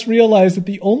I've just realized that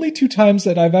the only two times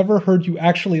that I've ever heard you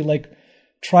actually like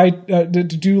try to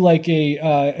do like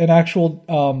an actual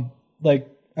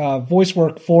voice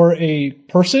work for a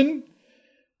person,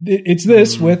 it's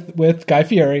this with Guy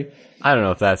Fieri. I don't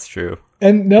know if that's true.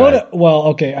 And no, well,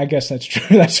 okay, I guess that's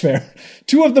true. That's fair.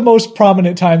 Two of the most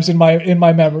prominent times in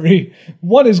my memory.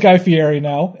 One is Guy Fieri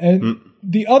now, and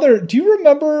the other. Do you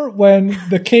remember when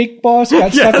the cake boss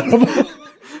got stuck in the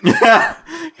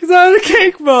Because I'm the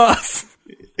cake boss.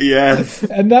 Yes.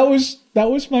 And that was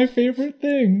my favorite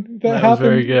thing that was happened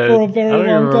very good. for a very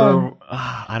long time.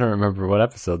 I don't remember what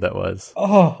episode that was.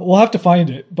 Oh, we'll have to find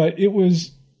it, but it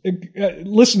was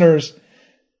listeners.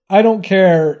 I don't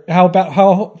care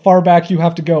how far back you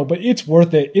have to go, but it's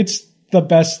worth it. It's the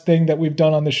best thing that we've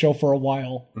done on the show for a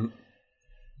while.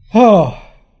 Oh,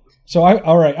 so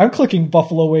all right. I'm clicking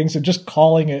Buffalo Wings and just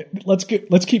calling it. Let's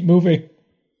keep moving.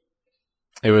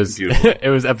 It was it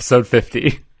was episode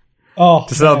 50. Oh,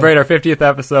 to celebrate our 50th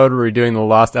episode, we're redoing the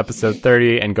lost episode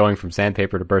 30 and going from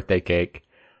sandpaper to birthday cake.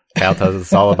 Kyle tells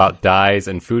us all about dyes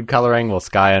and food coloring, while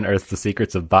Sky unearths the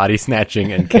secrets of body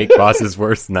snatching and Cake Boss's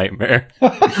worst nightmare.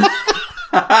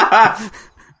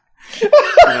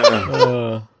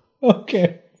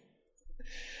 Okay.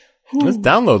 This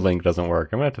download link doesn't work.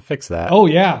 I'm going to have to fix that. Oh,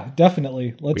 yeah,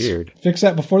 definitely. Let's Weird. Fix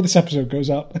that before this episode goes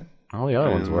up. All the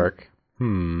other ones work.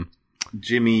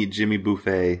 Jimmy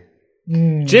Buffet.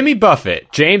 Jimmy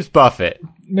Buffett. James Buffett.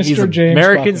 Mr. He's James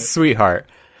American Buffett. sweetheart.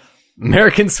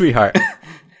 American sweetheart.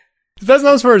 He's best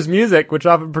known for his music, which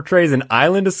often portrays an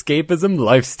island escapism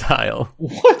lifestyle.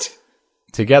 What?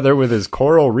 Together with his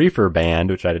Coral Reefer Band,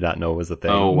 which I did not know was a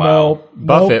thing. Oh, wow. No,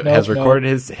 Buffett nope, has nope. recorded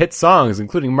his hit songs,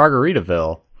 including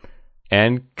Margaritaville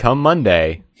and Come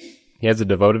Monday. He has a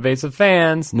devoted base of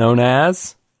fans known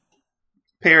as...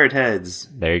 Parrot Heads.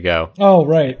 There you go. Oh,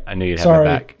 right. I knew you'd have Sorry.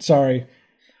 my back. Sorry.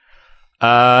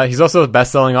 He's also a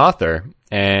best-selling author,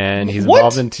 and he's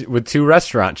What? involved with 2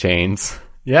 restaurant chains.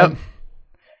 Yep.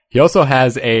 He also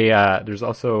has there's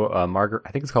also a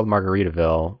I think it's called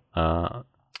Margaritaville,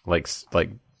 like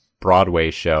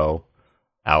Broadway show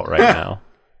out right now.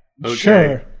 Okay.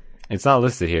 Sure. It's not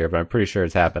listed here, but I'm pretty sure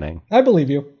it's happening. I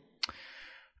believe you.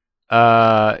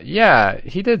 Yeah,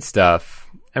 he did stuff.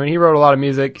 I mean, he wrote a lot of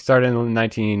music. He started in the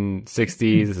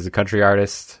 1960s as a country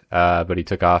artist, but he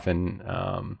took off in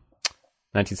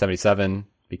 1977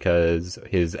 because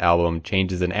his album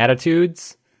Changes in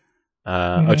Attitudes,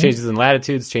 Changes in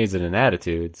Latitudes, Changes in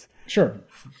Attitudes, Sure.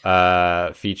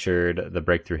 featured the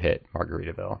breakthrough hit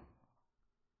Margaritaville.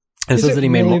 And Is says it that he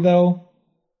made really, though?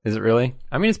 Is it really?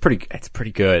 I mean, it's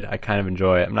pretty good. I kind of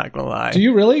enjoy it. I'm not gonna lie. Do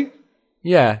you really?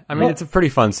 Yeah, I mean, Well- it's a pretty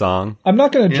fun song. I'm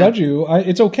not going to judge you.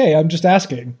 It's okay. I'm just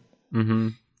asking.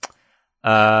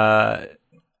 My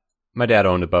dad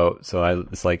owned a boat, so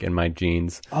it's like in my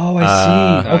genes. Oh, I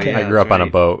see. Oh, Okay. yeah. I grew up on a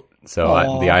right. boat, so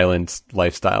Aw. the island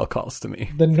lifestyle calls to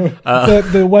me.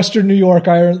 The Western New York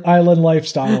island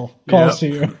lifestyle calls to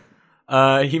you.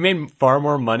 He made far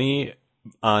more money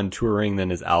on touring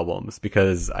than his albums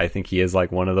because I think he is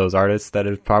like one of those artists that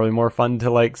is probably more fun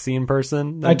to like see in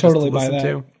person. Than I totally just to buy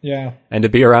listen that. to. Yeah. And to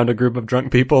be around a group of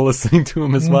drunk people listening to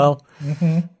him as well.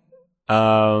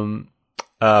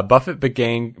 Buffett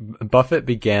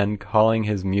began calling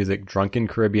his music drunken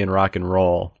Caribbean rock and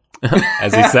roll,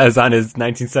 as he says on his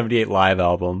 1978 live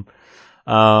album.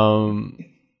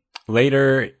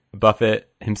 Later,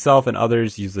 Buffett himself and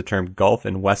others used the term Gulf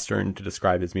and Western to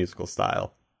describe his musical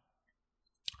style.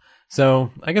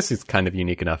 So I guess he's kind of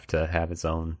unique enough to have his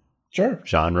own Sure.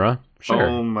 genre. Sure.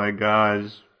 Oh my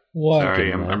gosh. What?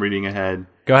 Sorry, I'm reading ahead.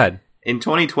 Go ahead. In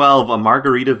 2012, a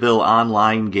Margaritaville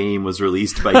online game was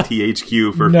released by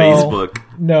THQ for No. Facebook.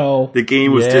 No. The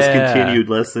game was Yeah. discontinued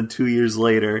less than 2 years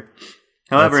later.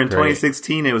 However, That's in great.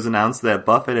 2016, it was announced that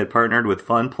Buffett had partnered with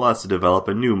Fun Plus to develop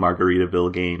a new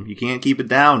Margaritaville game. You can't keep it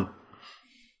down.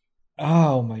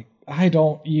 Oh my! I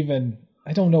don't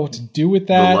know what to do with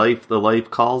that. The life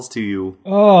calls to you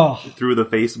Oh. through the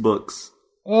Facebooks.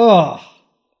 Oh.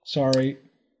 Sorry.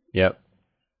 Yep.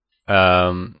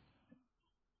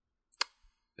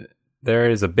 There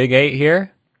is a big 8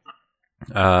 here.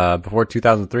 Before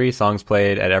 2003, songs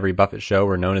played at every Buffett show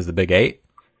were known as the Big 8.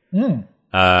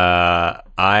 I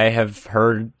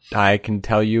can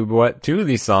tell you what 2 of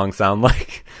these songs sound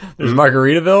like. There's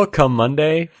Margaritaville, Come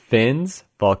Monday, Fins,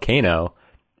 Volcano,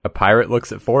 A Pirate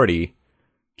Looks at 40,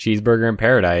 Cheeseburger in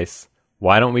Paradise,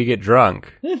 Why Don't We Get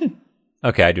Drunk?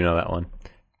 Okay, I do know that one.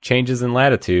 Changes in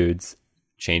Latitudes,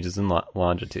 Changes in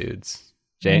Longitudes.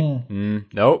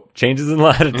 Nope. Changes in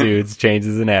Latitudes,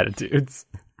 Changes in Attitudes.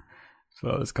 That's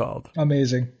what it was called.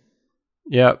 Amazing.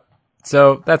 Yep.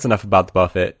 So that's enough about the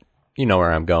Buffett. You know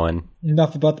where I'm going.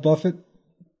 Enough about the Buffett.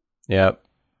 Yep.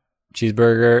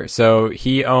 Cheeseburger. So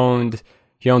he owns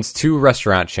 2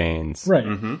 restaurant chains. Right.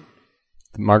 Mm-hmm.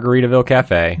 The Margaritaville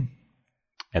Cafe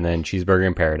and then Cheeseburger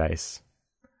in Paradise.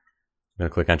 I'm going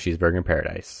to click on Cheeseburger in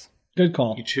Paradise. Good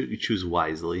call. You choose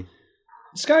wisely.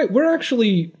 Sky, we're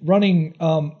actually running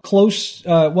close.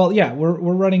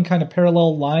 We're running kind of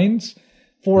parallel lines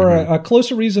for a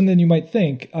closer reason than you might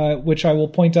think, which I will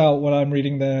point out when I'm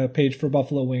reading the page for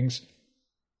Buffalo Wings.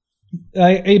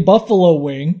 A buffalo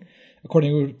wing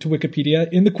according to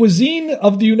Wikipedia, in the cuisine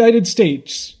of the United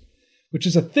States, which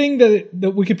is a thing that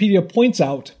Wikipedia points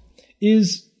out,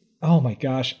 is, oh my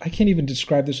gosh, I can't even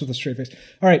describe this with a straight face.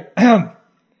 All right.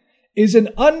 Is an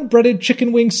unbreaded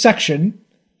chicken wing section,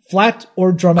 flat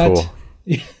or drumette,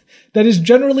 that is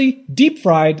generally deep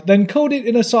fried, then coated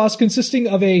in a sauce consisting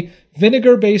of a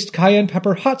vinegar-based cayenne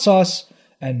pepper hot sauce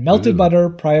and melted butter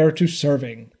prior to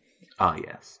serving. Ah,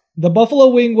 yes. The buffalo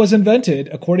wing was invented,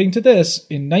 according to this,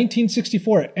 in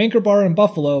 1964 at Anchor Bar in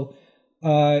Buffalo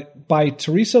by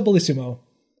Teresa Bellissimo.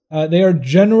 They are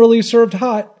generally served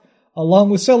hot, along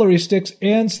with celery sticks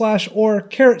and or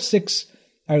carrot sticks,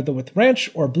 either with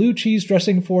ranch or blue cheese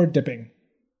dressing for dipping.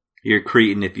 You're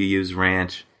Cretan if you use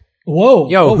ranch. Whoa.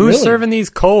 Yo, who's really? serving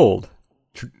these cold?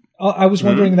 I was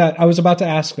wondering that. I was about to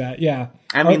ask that, yeah.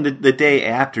 I mean, the day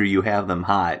after you have them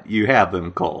hot, you have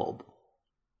them cold.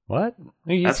 What?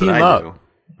 You That's heat what them I up. do.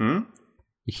 Hmm?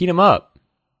 You heat them up.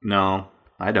 No,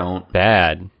 I don't.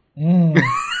 Bad.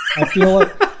 I feel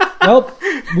like, well,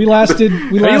 we lasted.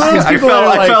 I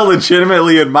felt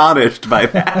legitimately admonished by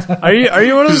that. Are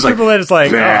you one of those Just people that is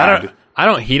like, bad. I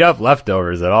don't heat up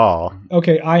leftovers at all.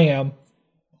 Okay, I am.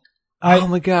 Oh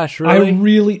my gosh,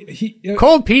 really?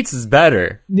 Cold pizza's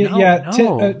better.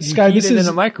 Sky, heat this it is in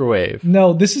a microwave.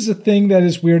 No, this is a thing that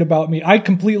is weird about me. I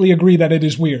completely agree that it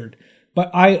is weird,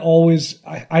 but I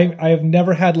have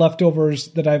never had leftovers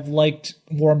that I've liked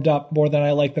warmed up more than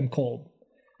I like them cold.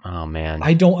 Oh man,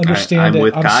 I don't understand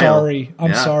it. I'm sorry.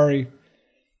 I'm sorry.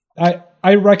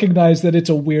 I recognize that it's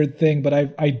a weird thing, but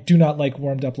I do not like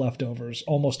warmed up leftovers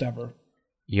almost ever.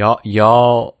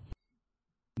 Y'all.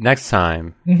 Next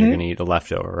time you're gonna eat a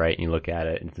leftover, right? And you look at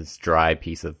it, and it's this dry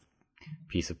piece of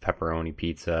pepperoni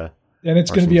pizza, and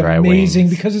it's going to be amazing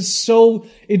because it's so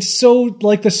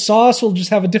like the sauce will just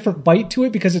have a different bite to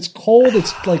it because it's cold,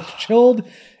 it's like chilled,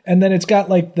 and then it's got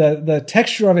like the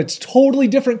texture of it's totally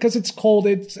different because it's cold.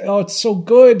 It's so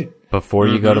good. Before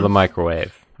you go to the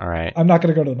microwave, all right? I'm not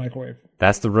going to go to the microwave.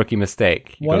 That's the rookie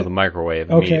mistake. You go to the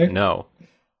microwave. Okay. No,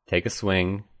 take a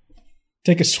swing.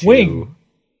 Take a swing.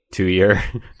 To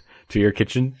your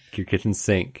kitchen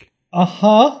sink.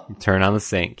 Turn on the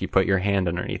sink. You put your hand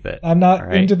underneath it. I'm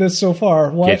not into this so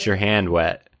far. What? Get your hand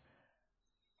wet.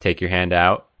 Take your hand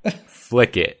out.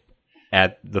 Flick it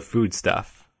at the food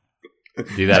stuff.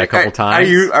 Do that a couple times.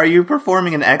 Are you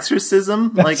performing an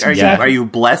exorcism? Like are you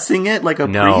blessing it like a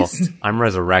priest? No, I'm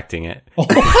resurrecting it. You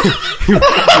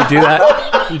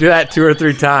do that 2 or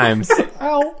 3 times.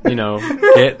 Ow. You know,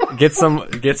 get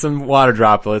some water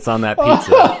droplets on that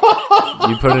pizza.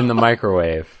 You put it in the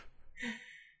microwave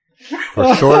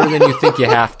for shorter than you think you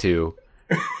have to.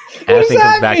 And that thing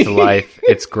comes back to life.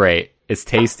 It's great. It's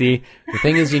tasty. The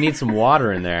thing is, you need some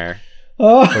water in there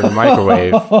for the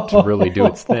microwave to really do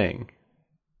its thing.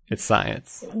 It's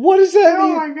science. What does that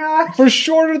mean? Oh my god! For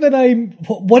shorter than I.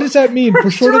 What does that mean? For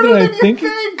shorter than I think?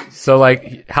 So,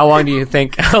 like, how long do you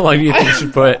think you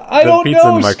should put the don't pizza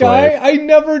know, in the microwave? Sky. I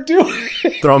never do.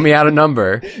 Throw me out a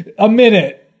number. A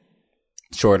minute.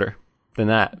 Shorter than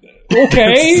that.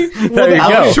 Okay. There you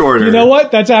go. Shorter. You know what?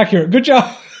 That's accurate. Good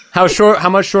job. How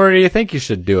much shorter do you think you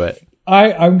should do it?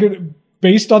 I'm gonna,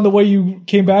 based on the way you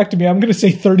came back to me, I'm gonna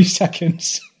say 30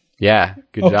 seconds. Yeah.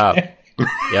 Good job.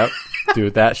 Yep. Do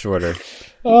it that shorter.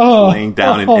 Laying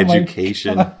down in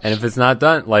education. And if it's not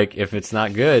done, like, if it's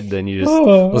not good, then you just,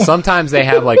 well, sometimes they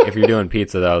have, like, if you're doing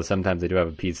pizza though, sometimes they do have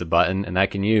a pizza button, and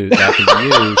that can be used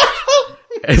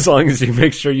as long as you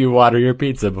make sure you water your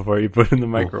pizza before you put it in the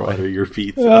microwave. Water your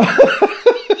pizza.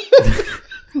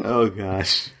 Oh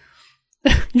gosh.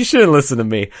 You shouldn't listen to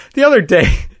me. The other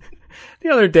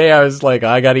day I was like,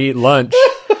 I gotta eat lunch.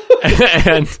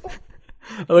 And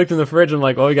I looked in the fridge and I'm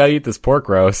like, we gotta eat this pork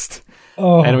roast.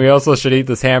 And we also should eat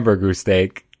this hamburger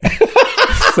steak.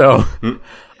 So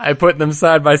I put them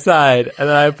side by side, and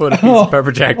then I put a piece of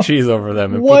pepper jack cheese over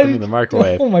them and put them in the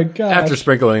microwave. Oh my god! After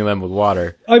sprinkling them with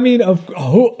water. I mean,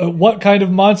 what kind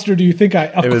of monster do you think I?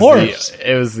 Of course,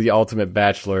 it was the ultimate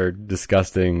bachelor,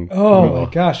 disgusting. Oh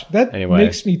my gosh, that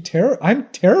makes me I'm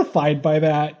terrified by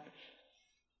that.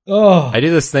 Oh, I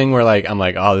do this thing where I'm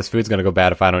like, this food's gonna go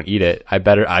bad if I don't eat it. I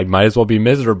might as well be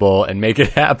miserable and make it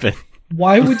happen.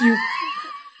 Why would you,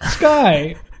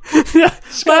 Sky?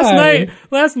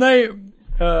 Last night.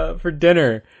 For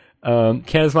dinner,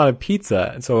 Candace wanted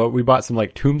pizza, and so we bought some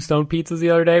Tombstone pizzas the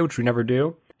other day, which we never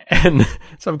do. And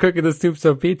so I'm cooking this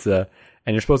Tombstone pizza,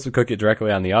 and you're supposed to cook it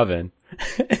directly on the oven.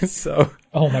 And so,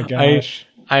 oh my gosh,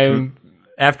 I'm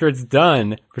after it's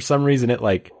done, for some reason it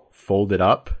folded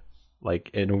up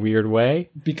in a weird way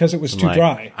because it was too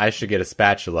dry. I should get a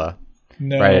spatula.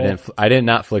 No, right? I did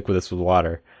not flick with this with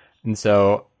water, and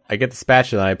so I get the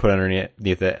spatula and I put it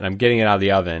underneath it, and I'm getting it out of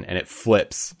the oven, and it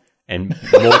flips, and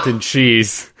molten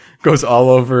cheese goes all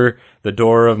over the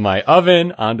door of my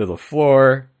oven onto the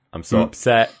floor. I'm so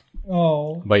upset.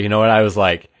 Oh. But you know what? I was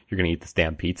like, you're going to eat this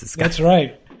damn pizza, Scott. That's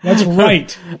right. That's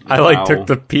right. I took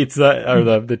the pizza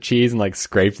or the cheese and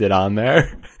scraped it on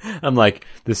there. I'm like,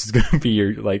 this is going to be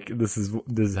your, this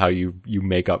is how you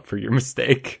make up for your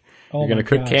mistake. You're going to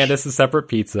cook Candace a separate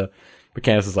pizza. But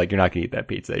Candace is like, you're not going to eat that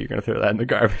pizza. You're going to throw that in the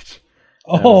garbage.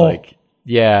 And I was like,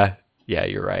 yeah,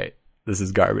 you're right. This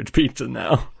is garbage pizza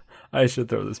now. I should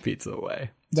throw this pizza away.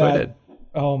 So I did.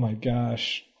 Oh my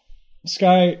gosh.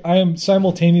 Sky, I am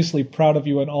simultaneously proud of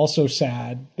you and also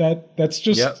sad. That's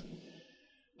just... Yep.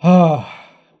 Wow.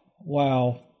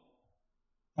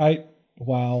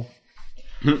 Wow.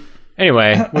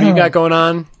 Anyway, what do you got going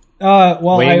on?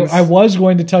 I was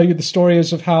going to tell you the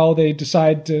stories of how they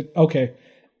decide to... Okay.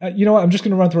 You know what? I'm just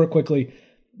going to run through it quickly.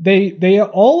 They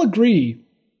all agree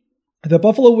that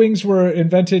buffalo wings were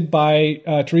invented by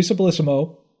Teresa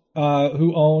Bellissimo,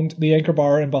 who owned the Anchor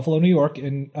Bar in Buffalo, New York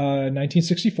in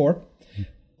 1964.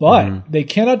 But they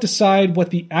cannot decide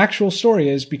what the actual story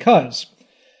is because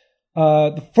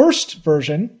the first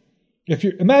version, if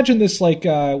you imagine this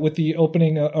with the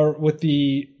opening or with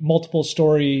the multiple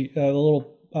story, the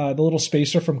little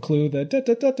spacer from Clue, the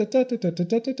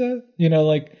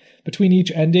between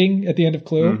each ending at the end of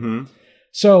Clue. Mm-hmm.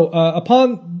 So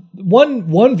upon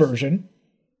one version,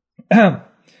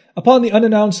 upon the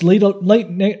unannounced late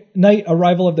night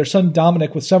arrival of their son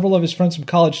Dominic with several of his friends from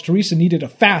college, Teresa needed a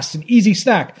fast and easy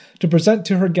snack to present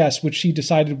to her guests, which she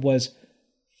decided was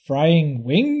frying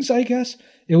wings, I guess.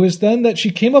 It was then that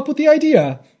she came up with the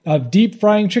idea of deep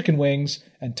frying chicken wings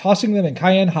and tossing them in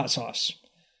cayenne hot sauce.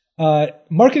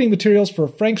 Marketing materials for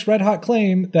Frank's Red Hot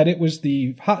claim that it was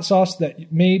the hot sauce that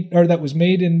was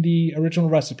made in the original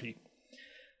recipe.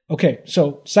 Okay,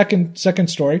 so second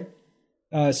story,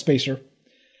 spacer.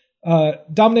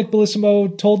 Dominic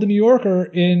Bellissimo told the New Yorker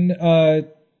in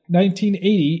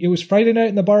 1980 it was Friday night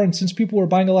in the bar, and since people were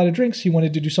buying a lot of drinks, he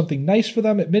wanted to do something nice for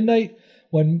them at midnight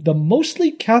when the mostly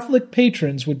Catholic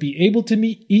patrons would be able to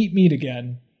eat meat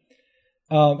again.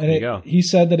 He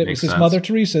said that it was his mother,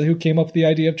 Teresa, who came up with the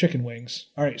idea of chicken wings.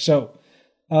 All right, so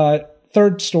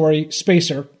third story,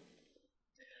 spacer.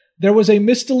 There was a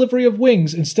misdelivery of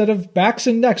wings instead of backs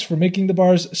and necks for making the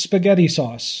bar's spaghetti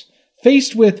sauce.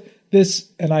 Faced with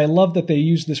this, and I love that they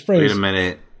use this phrase. Wait a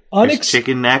minute. There's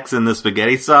chicken necks in the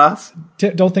spaghetti sauce?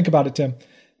 Don't think about it, Tim.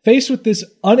 Faced with this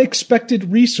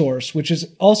unexpected resource, which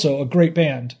is also a great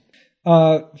band.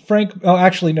 Frank,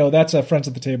 actually, no, that's a Friends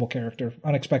at the Table character.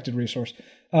 Unexpected resource.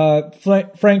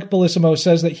 Frank Bellissimo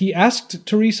says that he asked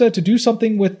Teresa to do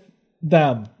something with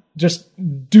them. Just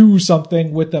do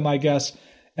something with them, I guess.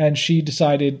 And she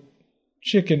decided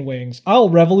chicken wings. I'll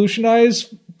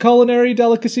revolutionize culinary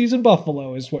delicacies in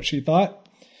Buffalo, is what she thought.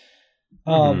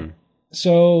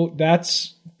 So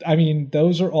those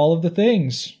are all of the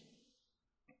things.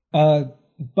 But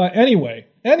anyway,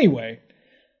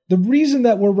 the reason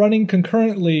that we're running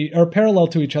concurrently or parallel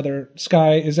to each other,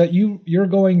 Sky, is that you're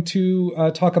going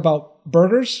to talk about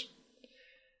burgers.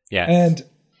 Yes. And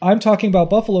I'm talking about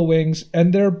buffalo wings,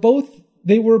 and they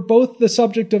were both the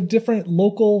subject of different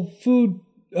local food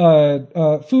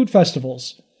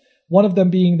festivals. One of them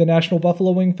being the National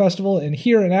Buffalo Wing Festival, and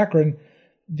here in Akron,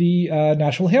 the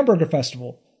National Hamburger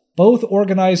Festival. Both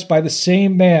organized by the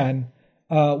same man,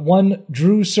 one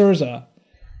Drew Cerza,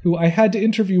 who I had to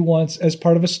interview once as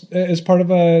part of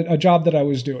a job that I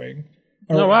was doing.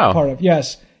 Oh wow!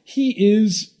 Yes,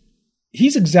 he's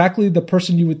exactly the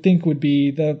person you would think would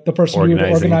be the person who would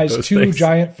organize two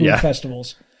giant food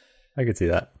festivals. I could see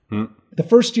that. The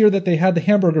first year that they had the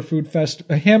hamburger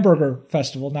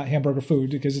festival, not hamburger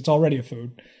food because it's already a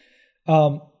food.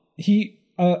 He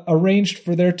arranged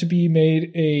for there to be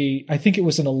made I think it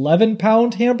was an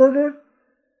 11-pound hamburger.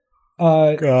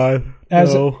 And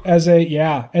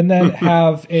then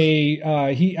have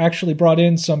he actually brought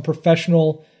in some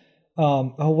professional,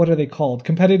 what are they called?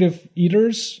 Competitive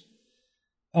eaters,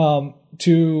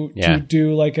 to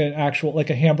do like an actual, like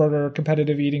a hamburger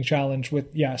competitive eating challenge with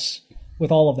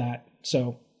all of that.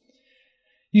 So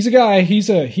he's a guy, he's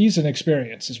an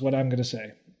experience is what I'm going to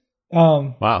say.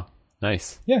 Wow.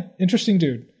 Nice. Yeah. Interesting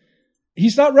dude.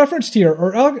 He's not referenced here,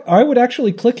 or I would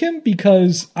actually click him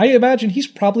because I imagine he's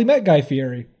probably met Guy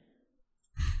Fieri.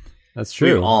 That's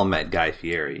true. We all met Guy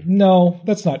Fieri. No,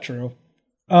 that's not true.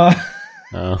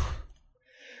 Oh.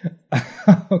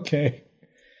 Okay.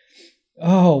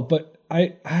 Oh, but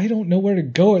I don't know where to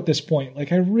go at this point.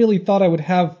 Like, I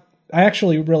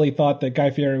actually really thought that Guy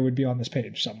Fieri would be on this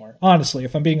page somewhere. Honestly,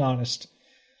 if I'm being honest,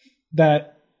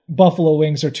 that buffalo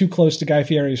wings are too close to Guy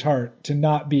Fieri's heart to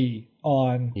not be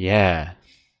on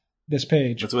this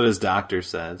page. That's what his doctor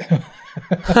says.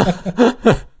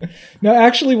 No,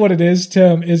 actually what it is,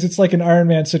 Tim, is it's like an Iron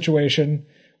Man situation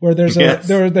where there's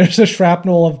a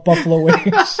shrapnel of buffalo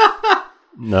wings.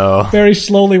 No. Very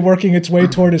slowly working its way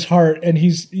toward his heart, and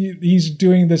he's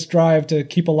doing this drive to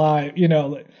keep alive. You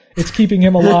know, it's keeping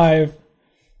him alive,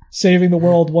 saving the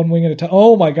world one wing at a time.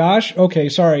 Oh my gosh. Okay,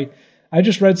 sorry. I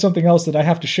just read something else that I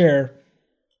have to share.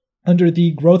 Under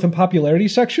the growth and popularity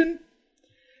section,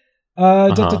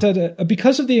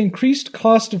 because of the increased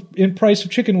cost in price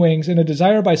of chicken wings and a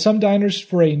desire by some diners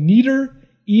for a neater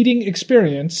eating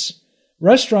experience,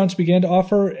 restaurants began to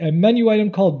offer a menu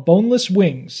item called boneless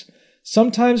wings,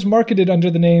 sometimes marketed under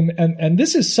the name, and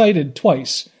this is cited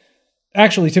twice.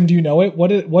 Actually, Tim, do you know it?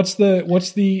 What's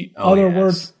the other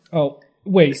word? Oh,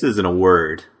 wait. This isn't a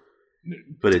word,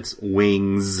 but it's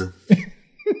wings.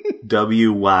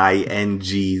 WYNGZ.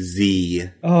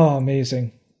 Oh,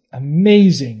 amazing.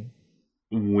 Amazing.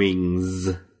 Wings.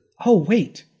 Oh,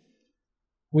 wait.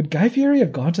 Would Guy Fieri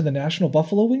have gone to the National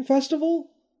Buffalo Wing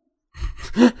Festival?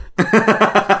 What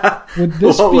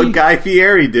would Guy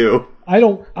Fieri do?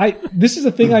 This is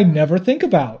a thing I never think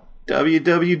about.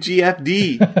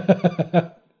 WWGFD.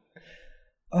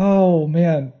 Oh,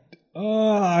 man.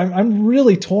 I'm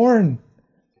really torn.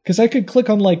 Because I could click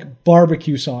on like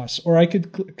barbecue sauce, or I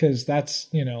could, because that's,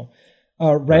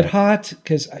 Red Hot,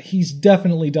 because he's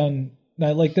definitely done,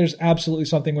 like there's absolutely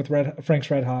something with Frank's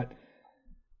Red Hot.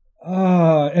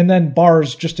 And then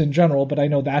bars just in general, but I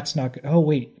know that's not good. Oh,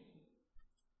 wait.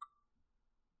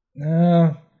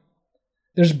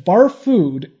 There's bar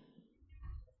food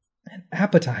and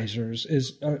appetizers.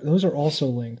 Those are also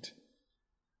linked.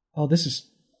 Oh, there's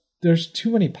too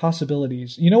many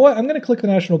possibilities. You know what? I'm going to click the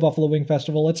National Buffalo Wing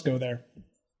Festival. Let's go there.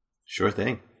 Sure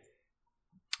thing.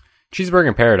 Cheeseburger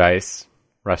in Paradise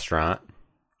restaurant.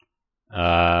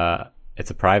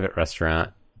 It's a private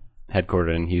restaurant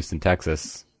headquartered in Houston,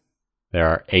 Texas. There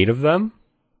are 8 of them.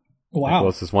 Wow. The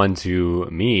closest one to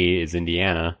me is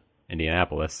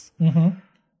Indianapolis. Mm-hmm.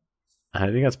 I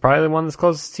think that's probably the one that's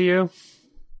closest to you.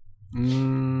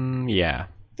 Yeah.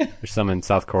 There's some in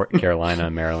South Carolina,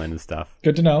 Maryland, and stuff.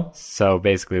 Good to know. So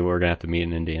basically, we're gonna have to meet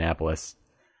in Indianapolis.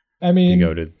 I mean, to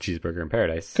go to Cheeseburger in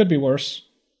Paradise. Could be worse.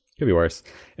 Could be worse.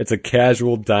 It's a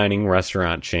casual dining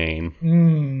restaurant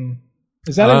chain.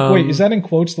 Is that wait? Is that in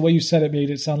quotes? The way you said it made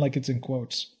it sound like it's in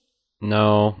quotes.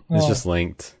 No, it's just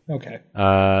linked. Okay.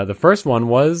 The first one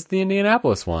was the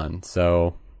Indianapolis one.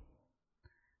 So,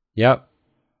 yep.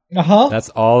 That's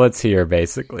all that's here,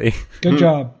 basically. Good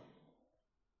job.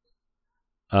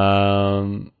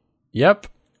 Yep.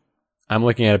 I'm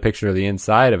looking at a picture of the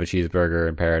inside of a cheeseburger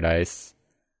in Paradise.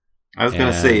 I was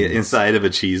going to say inside of a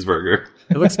cheeseburger.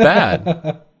 It looks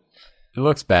bad. It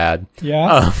looks bad.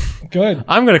 Yeah. Good.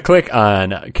 I'm going to click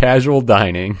on casual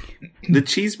dining. The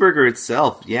cheeseburger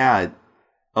itself, yeah.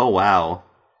 Oh, wow.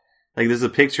 Like, there's a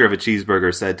picture of a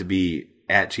cheeseburger said to be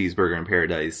at Cheeseburger in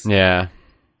Paradise. Yeah.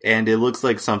 And it looks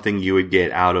like something you would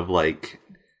get out of, like,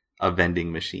 a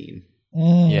vending machine.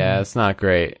 Yeah, it's not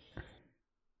great.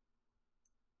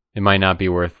 It might not be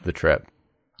worth the trip.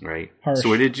 Right. Harsh. So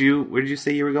where did you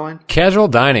say you were going? Casual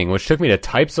dining, which took me to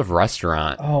types of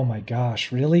restaurant. Oh my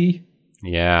gosh, really?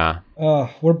 Yeah.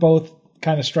 We're both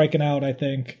kind of striking out, I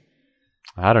think.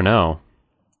 I don't know.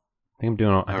 I think I'm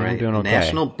doing okay.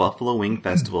 National Buffalo Wing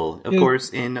Festival, of course,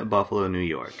 in Buffalo, New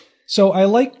York. So I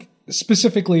like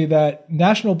specifically that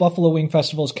National Buffalo Wing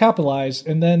Festival is capitalized,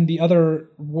 and then the other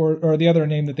word or the other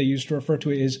name that they use to refer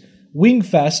to it is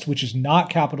Wingfest, which is not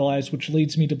capitalized, which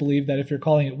leads me to believe that if you're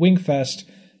calling it Wingfest,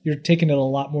 you're taking it a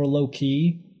lot more low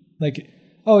key. Like,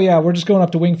 oh yeah, we're just going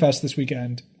up to Wingfest this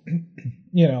weekend.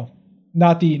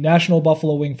 Not the National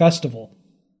Buffalo Wing Festival.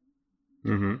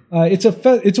 Mm-hmm.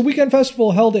 It's a weekend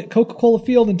festival held at Coca-Cola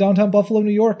Field in downtown Buffalo,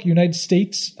 New York, United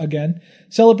States, again,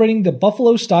 celebrating the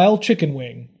Buffalo style chicken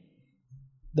wing.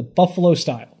 The Buffalo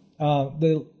style.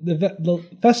 The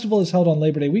festival is held on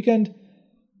Labor Day weekend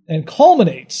and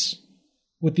culminates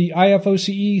with the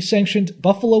IFOCE sanctioned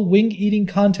Buffalo Wing Eating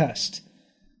Contest.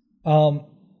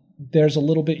 There's a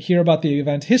little bit here about the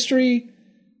event history.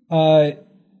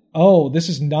 This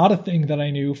is not a thing that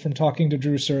I knew from talking to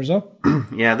Drew Cerza.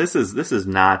 Yeah, this is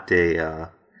not a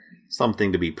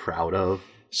something to be proud of.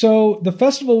 So the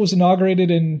festival was inaugurated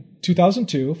in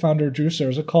 2002, founder Drew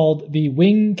Cerza, called the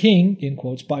Wing King, in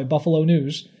quotes, by Buffalo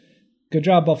News. Good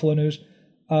job, Buffalo News.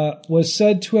 Was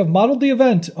said to have modeled the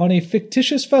event on a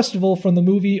fictitious festival from the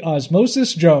movie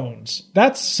Osmosis Jones.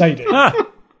 That's cited.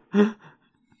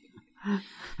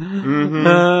 Mm-hmm.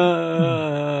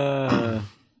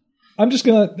 I'm just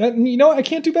gonna. I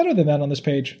can't do better than that on this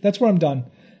page. That's where I'm done.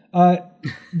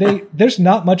 There's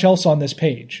not much else on this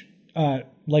page,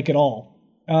 like at all.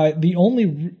 The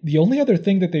only other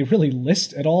thing that they really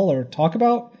list at all or talk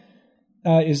about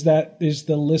is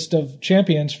the list of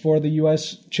champions for the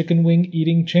U.S. Chicken Wing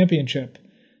Eating Championship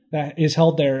that is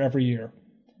held there every year.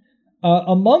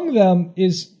 Among them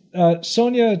is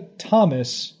Sonia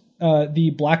Thomas,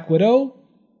 the Black Widow,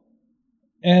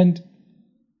 and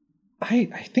I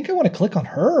think I want to click on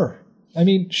her. I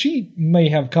mean, she may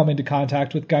have come into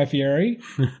contact with Guy Fieri,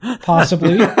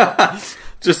 possibly.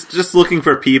 just looking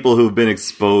for people who've been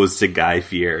exposed to Guy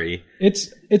Fieri.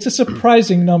 It's a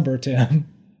surprising number, Tim.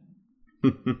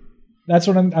 That's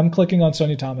what I'm clicking on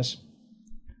Sonia Thomas.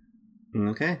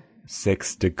 Okay.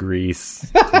 6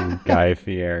 degrees to Guy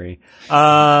Fieri.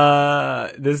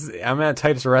 I'm at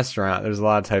types of restaurant. There's a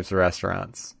lot of types of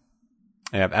restaurants.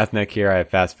 I have ethnic here. I have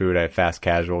fast food. I have fast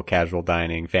casual, casual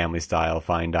dining, family style,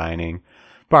 fine dining,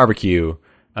 barbecue,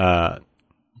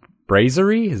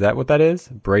 brasserie. Is that what that is?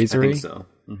 Brasserie. I think so.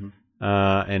 Mm-hmm.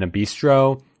 And a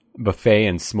bistro, buffet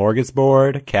and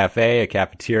smorgasbord, cafe, a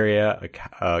cafeteria,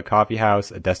 a coffee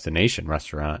house, a destination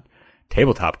restaurant,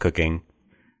 tabletop cooking,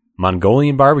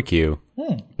 Mongolian barbecue,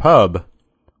 pub,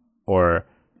 or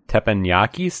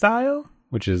teppanyaki style,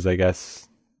 which is, I guess,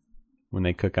 when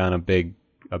they cook on a big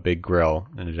grill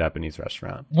in a Japanese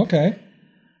restaurant. Okay.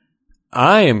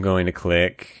 I am going to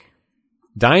click.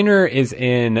 Diner is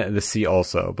in the C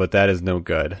also, but that is no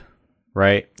good,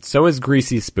 right? So is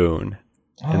Greasy Spoon.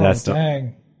 And that's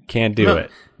dang. Can't do it.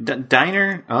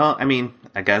 Diner, I mean,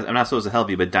 I guess I'm not supposed to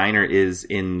help you, but Diner is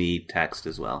in the text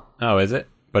as well. Oh, is it?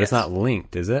 But yes. It's not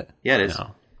linked, is it? Yeah, it is.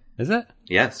 No. Is it?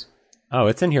 Yes. Oh,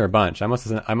 it's in here a bunch. I must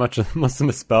have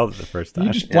misspelled it the first time.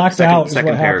 You just blacked out.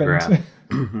 Second paragraph.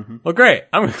 Happened. Well, great.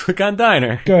 I'm going to click on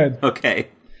Diner. Good. Okay.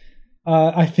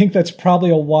 I think that's probably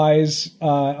a wise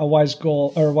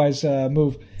goal or a wise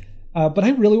move. But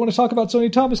I really want to talk about Sonia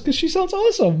Thomas because she sounds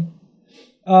awesome.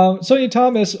 Sonia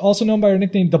Thomas, also known by her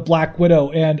nickname, the Black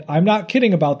Widow, and I'm not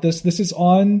kidding about this. This is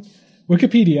on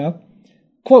Wikipedia.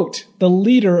 Quote, the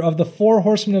leader of the 4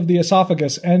 horsemen of the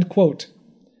esophagus, end quote.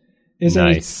 Is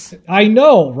nice. I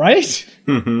know, right?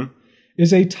 Mm-hmm.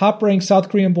 Is a top-ranked South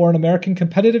Korean-born American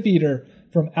competitive eater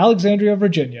from Alexandria,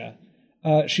 Virginia.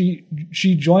 She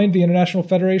joined the International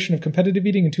Federation of Competitive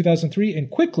Eating in 2003 and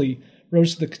quickly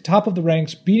rose to the top of the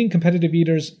ranks, beating competitive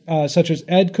eaters such as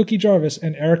Ed Cookie Jarvis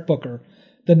and Eric Booker.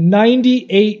 The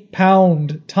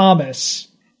 98-pound Thomas.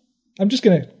 I'm just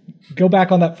going to go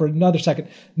back on that for another second.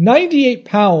 98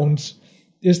 pounds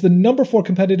is the number 4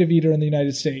 competitive eater in the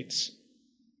United States.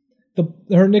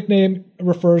 Her nickname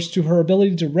refers to her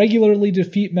ability to regularly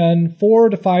defeat men 4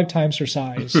 to 5 times her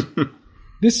size.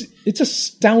 It's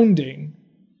astounding.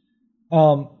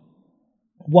 While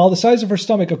the size of her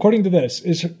stomach, according to this,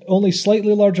 is only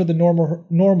slightly larger than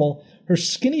normal, her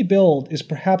skinny build is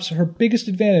perhaps her biggest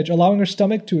advantage, allowing her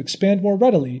stomach to expand more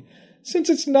readily, since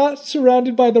it's not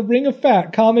surrounded by the ring of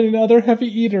fat common in other heavy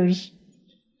eaters.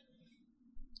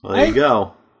 Well, there you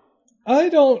go.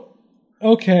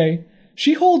 Okay.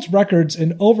 She holds records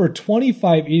in over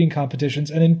 25 eating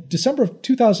competitions, and in December of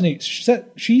 2008,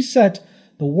 she set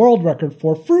the world record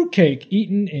for fruitcake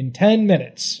eaten in 10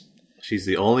 minutes. She's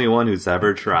the only one who's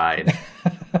ever tried.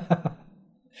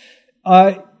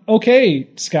 Okay,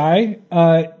 Sky.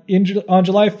 On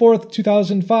July 4th,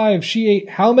 2005, she ate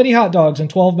how many hot dogs in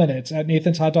 12 minutes at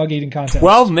Nathan's Hot Dog Eating Contest?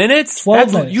 12 minutes?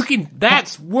 12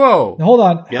 minutes. Whoa. Hold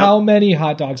on. Yep. How many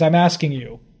hot dogs? I'm asking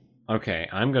you. Okay,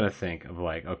 I'm going to think of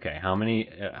how many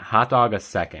hot dog a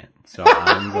second. So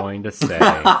I'm going to say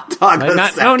Hot dog a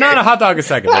second. No, not a hot dog a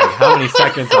second. Like how many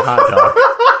seconds a hot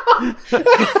dog?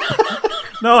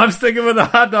 No, I'm sticking with a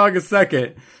hot dog a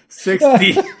second.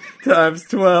 60 times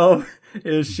 12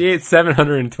 is she ate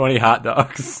 720 hot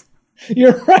dogs.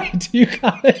 You're right. You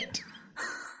got it.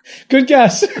 Good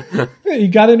guess. You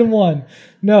got it in one.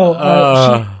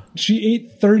 No, she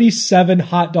ate 37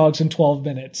 hot dogs in 12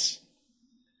 minutes.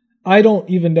 I don't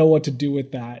even know what to do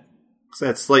with that. So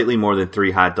that's slightly more than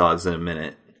 3 hot dogs in a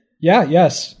minute. Yeah,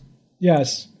 yes.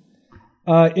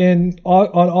 On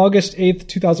August 8th,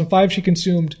 2005, she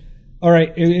consumed, all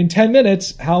right, in 10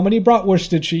 minutes, how many bratwursts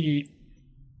did she eat?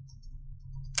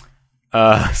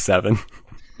 7.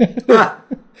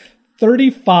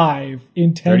 35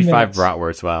 in 10 minutes. 35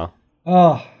 bratwursts, wow.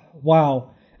 Oh,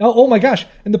 wow. Oh my gosh.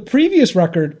 And the previous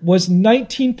record was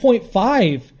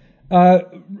 19.5.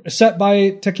 Set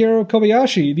by Takeru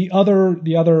Kobayashi, the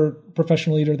other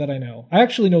professional eater that I know. I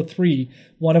actually know 3,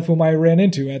 one of whom I ran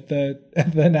into at the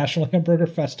National Hamburger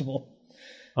Festival.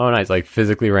 Oh, nice. Like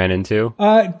physically ran into?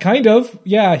 Kind of.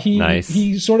 Yeah, Nice.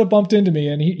 he sort of bumped into me,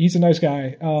 and he's a nice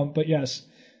guy. But yes.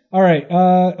 All right.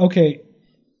 Okay.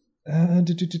 July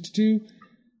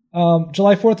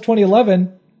 4th,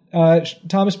 2011,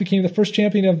 Thomas became the first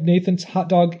champion of Nathan's hot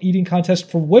dog eating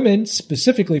contest for women,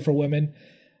 specifically for women.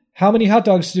 How many hot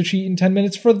dogs did she eat in 10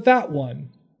 minutes for that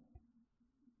one?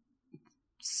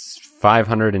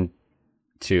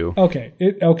 502. Okay.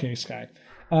 Okay, Sky.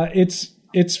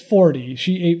 It's 40.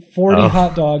 She ate 40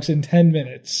 hot dogs in 10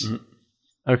 minutes.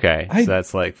 Okay, so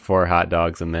that's like 4 hot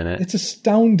dogs a minute. It's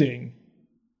astounding.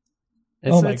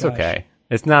 It's okay.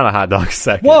 It's not a hot dog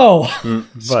second. Whoa!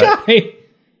 But Sky!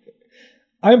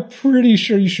 I'm pretty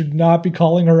sure you should not be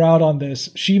calling her out on this.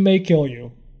 She may kill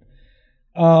you.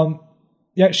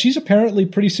 Yeah, she's apparently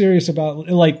pretty serious about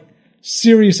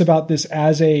this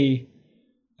as a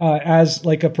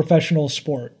professional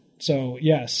sport. So,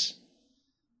 yes.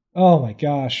 Oh my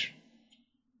gosh.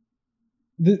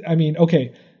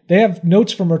 Okay. They have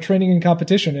notes from her training and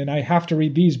competition, and I have to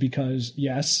read these because,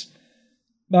 yes.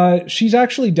 She's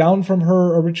actually down from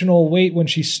her original weight when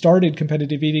she started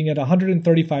competitive eating at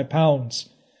 135 pounds.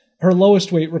 Her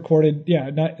lowest weight recorded,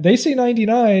 they say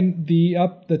 99.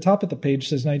 The top of the page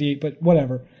says 98, but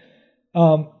whatever.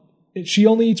 She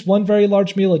only eats one very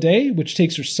large meal a day, which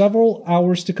takes her several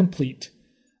hours to complete.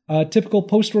 A typical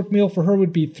post-work meal for her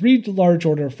would be 3 large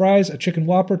order of fries, a chicken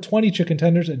Whopper, 20 chicken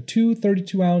tenders, and 2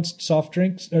 32-ounce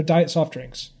diet soft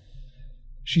drinks.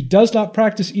 She does not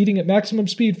practice eating at maximum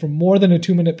speed for more than a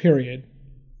 2-minute period.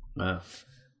 Wow.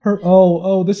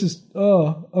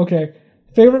 Okay.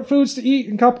 Favorite foods to eat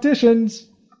in competitions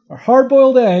are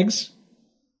hard-boiled eggs,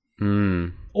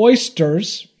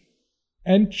 oysters,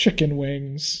 and chicken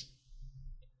wings.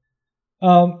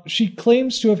 She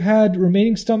claims to have had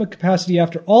remaining stomach capacity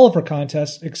after all of her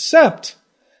contests, except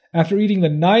after eating the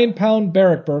 9-pound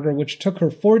Barrack burger, which took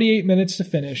her 48 minutes to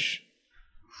finish.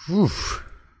 Oof.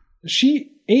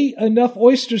 She ate enough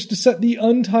oysters to set the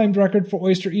untimed record for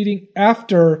oyster eating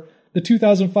after the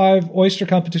 2005 oyster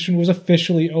competition was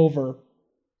officially over.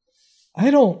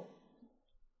 I don't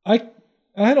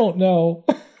know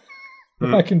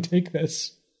if I can take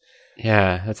this.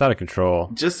 Yeah, that's out of control.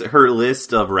 Just her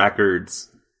list of records.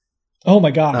 Oh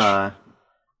my gosh.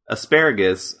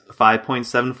 Asparagus,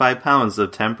 5.75 pounds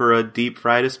of tempura deep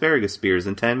fried asparagus spears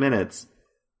in 10 minutes.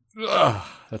 Ugh,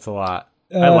 that's a lot.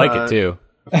 I like it too.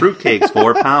 Fruitcakes,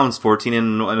 4 pounds, 14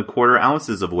 and a quarter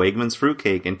ounces of Wegmans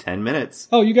fruitcake in 10 minutes.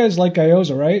 Oh, you guys like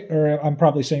gyoza, right? Or I'm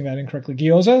probably saying that incorrectly.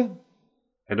 Gyoza?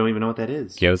 I don't even know what that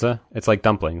is. Gyoza? It's like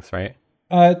dumplings, right?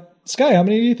 Sky, how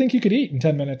many do you think you could eat in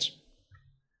 10 minutes?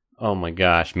 Oh my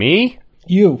gosh. Me?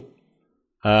 You.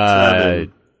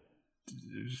 7.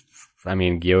 I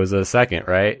mean, gyoza second,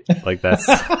 right? Like that's...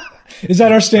 Is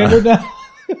that our standard now?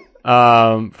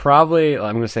 Probably,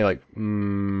 I'm going to say like,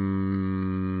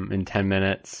 in 10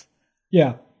 minutes. Yeah.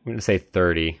 I'm going to say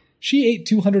 30. She ate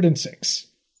 206.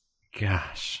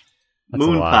 Gosh.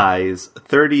 Moon pies,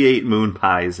 38 moon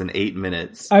pies in 8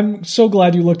 minutes. I'm so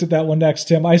glad you looked at that one next,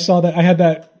 Tim. I saw that. I had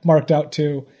that marked out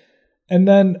too. And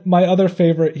then my other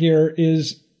favorite here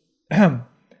is turducken.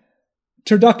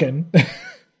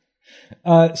 7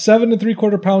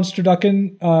 3/4 pounds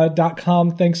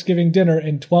turducken.com Thanksgiving dinner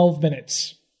in 12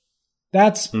 minutes.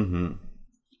 That's,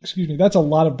 excuse me, that's a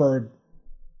lot of bird.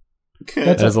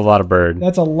 That's a lot of bird.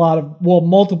 That's a lot of,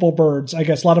 multiple birds, I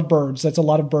guess. A lot of birds. That's a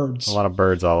lot of birds. A lot of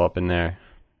birds all up in there.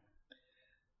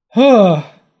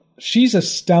 She's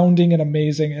astounding and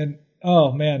amazing. And,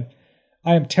 oh, man,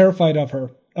 I am terrified of her.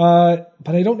 But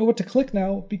I don't know what to click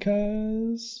now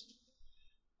because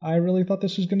I really thought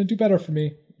this was going to do better for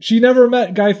me. She never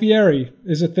met Guy Fieri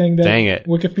is a thing that Dang it.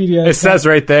 Wikipedia... It says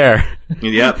right there.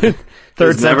 Yep.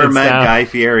 Third never met down. Guy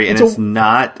Fieri, and it's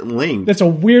not linked. That's a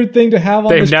weird thing to have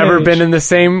on They've this never page. been in the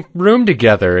same room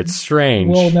together. It's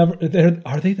strange. Well, never.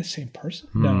 Are they the same person?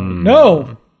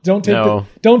 No. Don't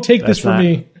take this from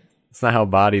me. That's not how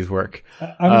bodies work.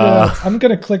 I'm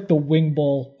gonna click the wing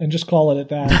bowl and just call it at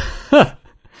that.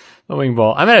 The wing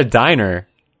bowl. I'm at a diner.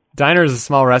 Diner is a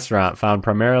small restaurant found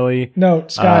primarily... No,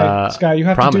 Sky, you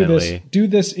have to do this. prominently. Do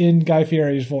this in Guy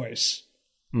Fieri's voice.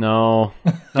 No,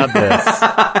 not this.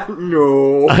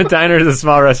 No. A diner is a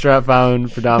small restaurant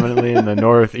found predominantly in the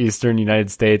northeastern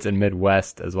United States and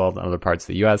Midwest, as well as in other parts of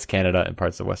the U.S., Canada, and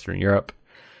parts of Western Europe.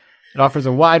 It offers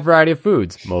a wide variety of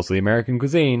foods, mostly American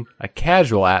cuisine, a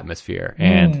casual atmosphere,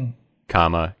 and,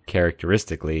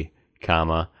 characteristically,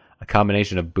 a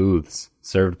combination of booths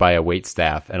served by a wait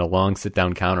staff and a long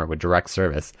sit-down counter with direct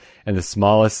service, and the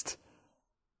smallest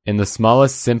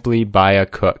simply by a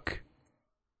cook.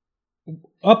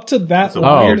 Up to that That's a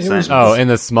line, weird it was sentence. In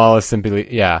the smallest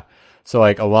simply, yeah. So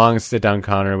like a long sit down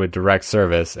counter with direct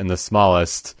service in the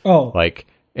smallest,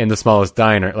 in the smallest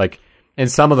diner, like in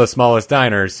some of the smallest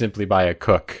diners simply by a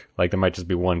cook. Like there might just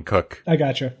be one cook. I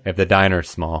gotcha. If the diner's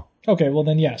small. Okay, well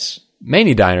then yes.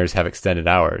 Many diners have extended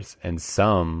hours, and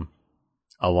some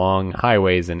along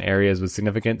highways in areas with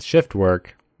significant shift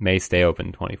work may stay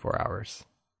open 24 hours.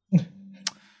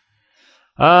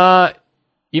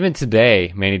 Even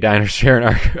today, many diners share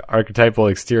an archetypal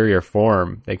exterior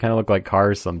form. They kind of look like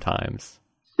cars sometimes,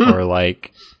 or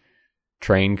like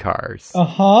train cars.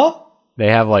 They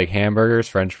have like hamburgers,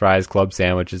 French fries, club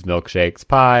sandwiches, milkshakes,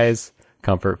 pies,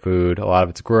 comfort food. A lot of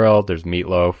it's grilled. There's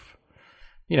meatloaf.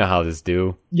 You know how this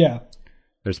do. Yeah.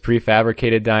 There's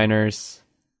prefabricated diners.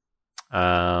 Where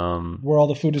all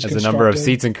the food is constructed. As the number of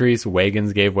seats increased,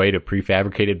 wagons gave way to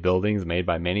prefabricated buildings made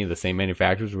by many of the same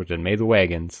manufacturers which had made the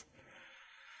wagons.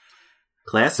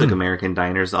 Classic American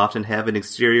diners often have an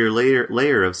exterior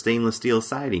layer of stainless steel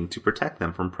siding to protect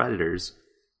them from predators.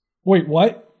 Wait,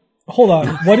 what? Hold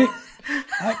on.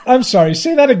 I'm sorry,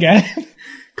 say that again.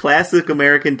 Classic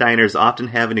American diners often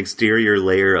have an exterior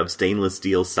layer of stainless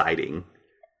steel siding.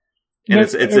 And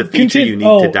it's a feature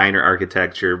unique to diner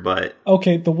architecture, but...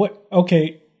 Okay,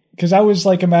 because I was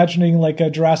like imagining like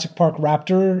a Jurassic Park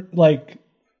raptor, like...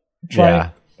 Yeah.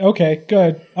 Okay,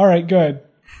 good. All right, good.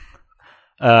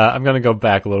 I'm going to go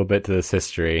back a little bit to this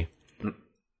history.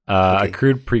 A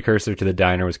crude precursor to the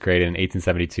diner was created in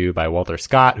 1872 by Walter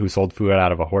Scott, who sold food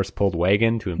out of a horse-pulled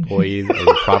wagon to employees of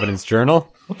the Providence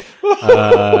Journal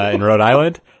in Rhode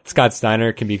Island. Scott's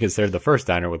Diner can be considered the first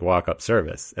diner with walk-up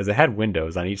service, as it had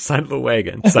windows on each side of the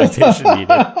wagon. Citation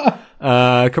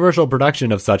needed. Commercial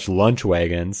production of such lunch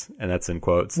wagons, and that's in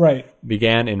quotes, right,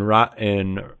 began in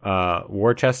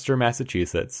Worcester,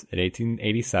 Massachusetts in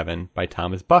 1887 by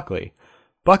Thomas Buckley.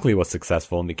 Buckley was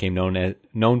successful and became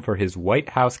known for his White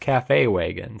House Cafe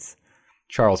wagons.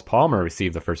 Charles Palmer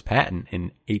received the first patent in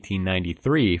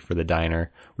 1893 for the diner,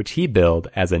 which he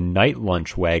billed as a night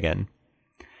lunch wagon.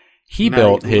 He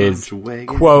built his,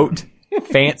 quote,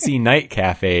 fancy night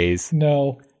cafes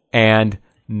and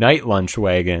night lunch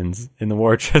wagons in the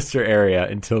Worcester area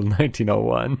until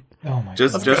 1901. Oh my!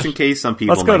 Just in case some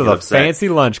people let's go to the upset. fancy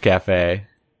lunch cafe.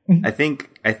 I think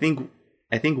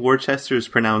Worcester is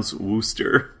pronounced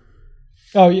Worcester.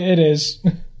 Oh, yeah, it is.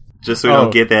 Just so we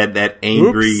don't get that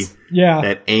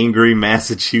angry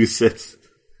Massachusetts.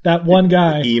 That one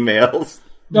guy emails.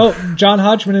 Oh, John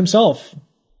Hodgman himself.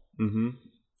 Mm-hmm.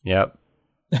 Yep.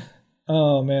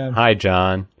 Oh man. Hi,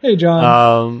 John. Hey,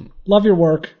 John. Love your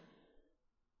work.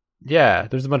 Yeah,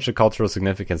 there's a bunch of cultural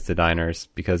significance to diners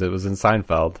because it was in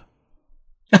Seinfeld.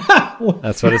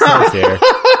 That's what it says here.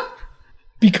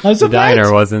 Because the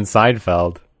diner was in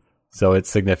Seinfeld, so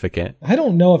it's significant. I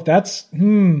don't know if that's...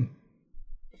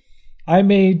 I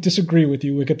may disagree with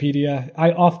you, Wikipedia.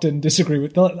 I often disagree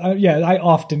with you,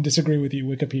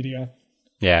 Wikipedia.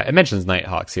 Yeah, it mentions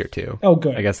Nighthawks here too. Oh,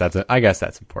 good. I guess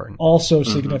that's important. Also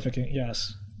significant,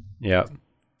 yes. Yep.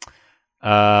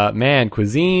 Man,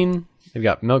 cuisine. They've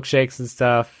got milkshakes and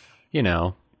stuff. You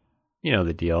know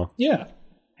the deal. Yeah.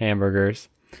 Hamburgers.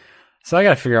 So I got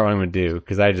to figure out what I'm going to do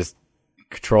because I just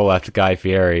Control F Guy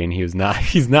Fieri and he's not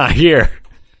here.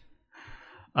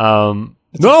 No,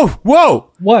 whoa.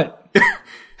 What?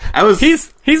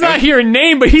 He's not here in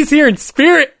name, but he's here in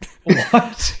spirit.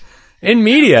 What? In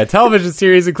media, television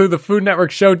series include the Food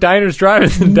Network show Diners,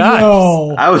 Drive-Ins, and Dives.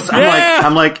 No.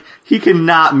 I'm like, he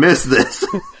cannot miss this.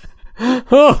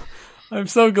 Oh, I'm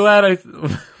so glad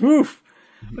Oof.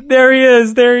 There he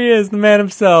is, the man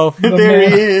himself.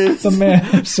 The man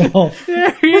himself.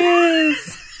 There he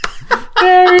is.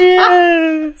 There he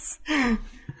is.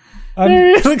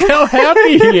 Look how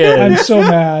happy he is.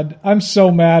 I'm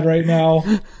so mad right now.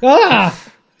 Ah!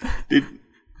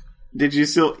 Did you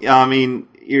still,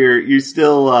 you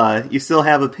still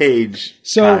have a page,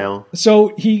 Kyle.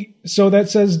 So that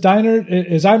says diner,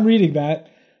 as I'm reading that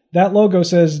logo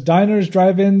says diners,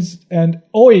 drive-ins, and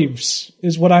OIVs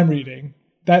is what I'm reading.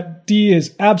 That D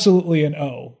is absolutely an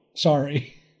O.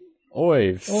 Sorry.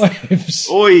 OIVs.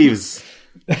 OIVs.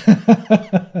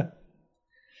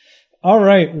 All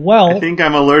right. Well, I think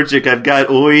I'm allergic. I've got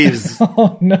OIVs.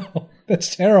 Oh no,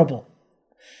 that's terrible.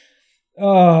 The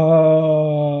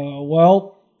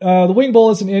Wing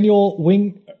Bowl is an annual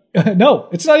wing. No,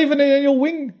 it's not even an annual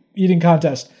wing eating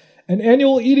contest. An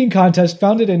annual eating contest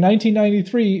founded in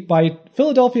 1993 by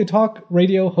Philadelphia talk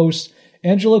radio hosts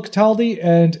Angelo Cataldi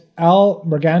and Al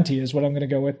Morganti is what I'm going to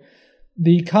go with.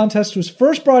 The contest was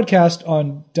first broadcast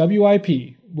on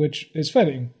WIP, which is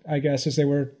fitting, I guess, as they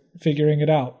were figuring it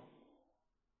out.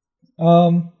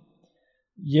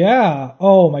 Yeah.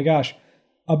 Oh my gosh.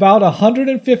 About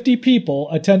 150 people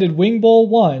attended Wing Bowl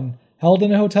 1, held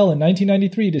in a hotel in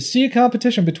 1993 to see a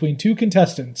competition between two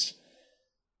contestants.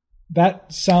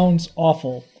 That sounds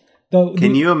awful.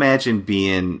 Can you imagine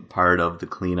being part of the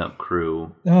cleanup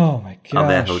crew of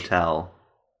that hotel?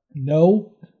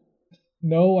 No,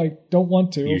 I don't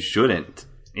want to. You shouldn't.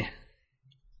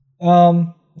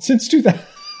 Since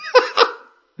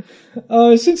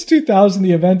 2000,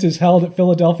 the event is held at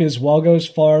Philadelphia's Wells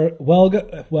Fargo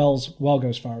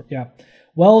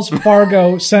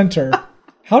Center.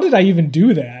 How did I even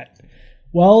do that?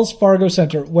 Wells Fargo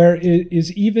Center, where it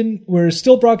is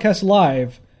still broadcast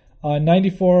live on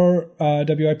 94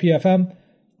 WIP FM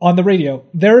on the radio.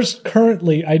 There's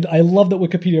currently, I love that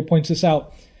Wikipedia points this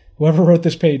out, whoever wrote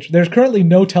this page, there's currently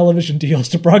no television deals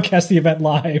to broadcast the event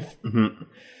live. Mm-hmm.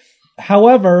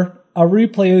 However, a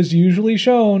replay is usually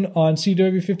shown on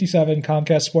CW57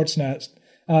 Comcast Sportsnet.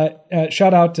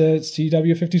 Shout out to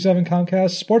CW57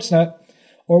 Comcast Sportsnet,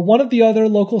 or one of the other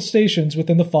local stations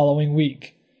within the following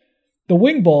week. The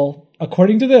Wing Bowl,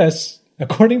 according to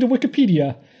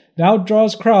Wikipedia, now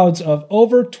draws crowds of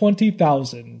over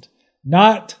 20,000.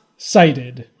 Not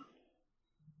cited.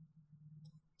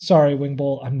 Sorry, Wing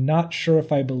Bowl, I'm not sure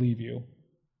if I believe you.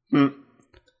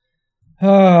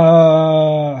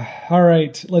 All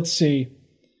right, let's see.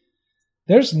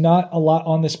 There's not a lot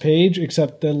on this page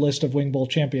except the list of Wing Bowl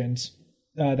champions.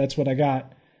 That's what I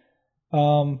got.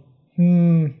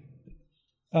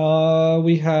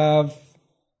 We have,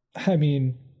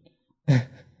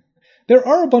 there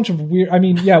are a bunch of weird,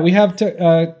 we have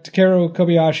Takeru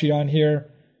Kobayashi on here.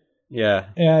 Yeah.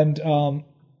 And,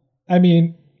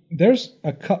 there's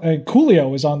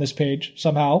Coolio is on this page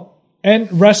somehow.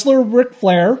 And wrestler Ric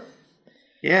Flair.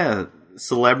 Yeah.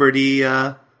 Celebrities.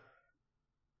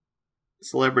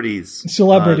 Celebrity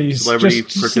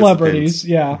participants. Celebrities,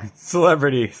 yeah.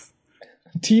 Celebrities.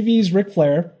 TV's Ric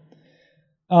Flair.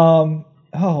 Oh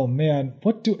man,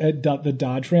 what do the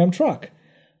Dodge Ram truck?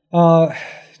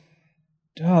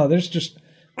 There's just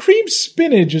cream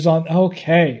spinach is on.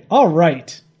 Okay, all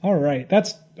right.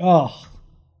 That's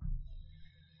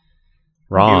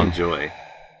wrong. You enjoy.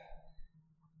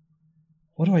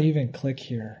 What do I even click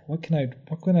here? What can I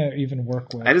even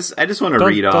work with? I just want to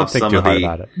read off some of this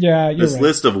right.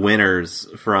 list of winners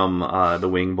from the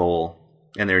Wing Bowl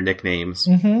and their nicknames.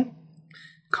 Mm-hmm.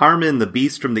 Carmen the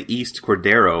Beast from the East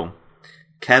Cordero,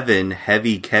 Kevin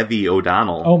Heavy Kevy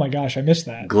O'Donnell. Oh my gosh, I missed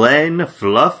that. Glenn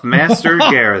Fluffmaster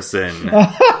Garrison.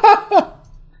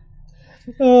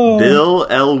 Bill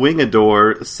L.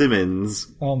 Wingador Simmons.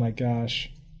 Oh my gosh.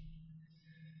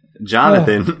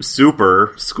 Jonathan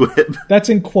Super Squib. That's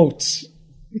in quotes.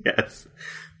 Yes.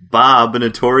 Bob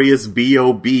Notorious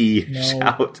B.O.B. No.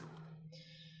 Shout.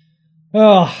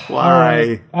 Oh, why? All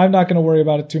right. I'm not going to worry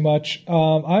about it too much.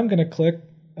 I'm going to click.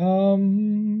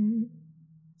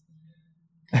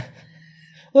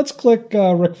 Let's click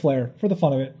Ric Flair for the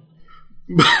fun of it.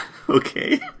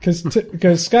 Okay.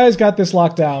 Because Sky's got this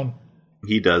locked down.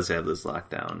 He does have this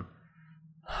locked down.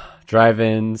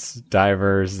 Drive-ins,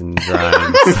 divers, and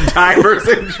drives. Divers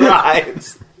and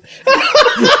drives.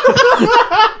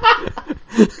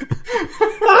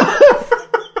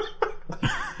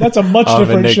 That's a much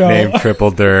different show. Nickname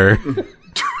Triple Dur.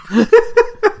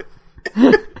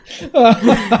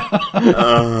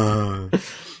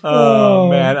 Oh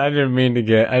man, I didn't mean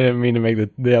to make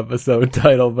the episode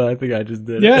title, but I think I just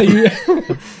did. Yeah,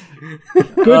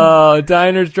 Oh,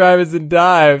 diners, drive-ins, and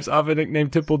dives. Off a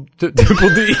nickname Triple D.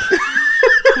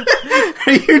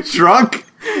 Are you drunk?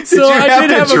 Did you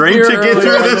have to drink to get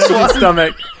through this one?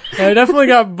 Stomach. And I definitely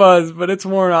got buzzed, but it's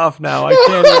worn off now. I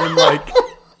can't even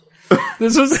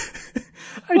This was.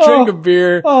 I drank a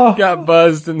beer, got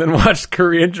buzzed, and then watched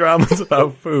Korean dramas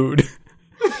about food.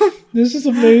 This is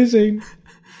amazing.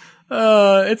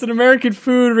 It's an American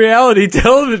food reality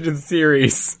television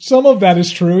series. Some of that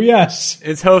is true, yes.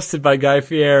 It's hosted by Guy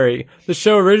Fieri. The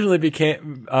show originally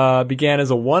began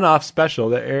as a one-off special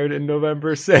that aired in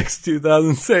November 6,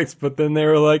 2006, but then they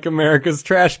were like, America's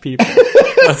trash people.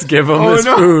 Let's give them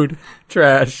food.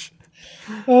 Trash.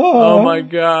 Oh my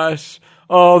gosh.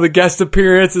 Oh, the guest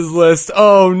appearances list.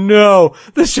 Oh no.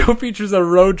 The show features a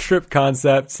road trip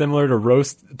concept similar to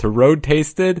Road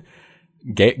Tasted.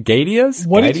 Giada's?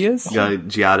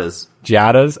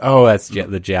 Giada's? Oh, that's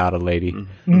the Giada lady.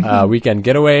 Mm-hmm. Weekend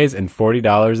getaways and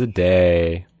 $40 a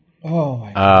day. Oh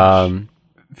my gosh.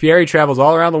 Fieri travels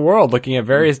all around the world looking at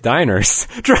various diners,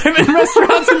 drive-in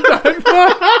restaurants, and dive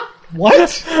bars. What?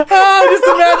 Just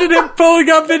imagine him pulling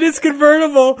up in his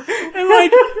convertible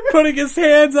and putting his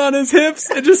hands on his hips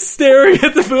and just staring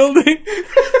at the building.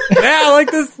 Yeah, I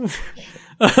like this.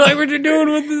 Like what you're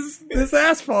doing with this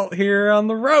asphalt here on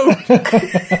the road.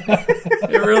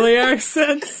 It really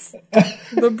accents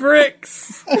the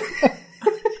bricks.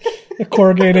 The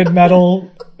corrugated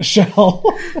metal shell.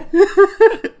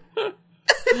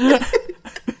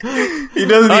 He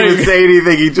doesn't even say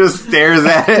anything. He just stares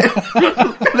at it.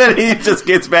 And then he just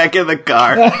gets back in the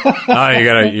car. Oh,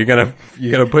 you're gonna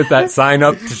put that sign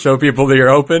up to show people that you're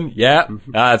open? Yeah.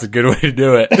 That's a good way to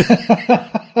do it.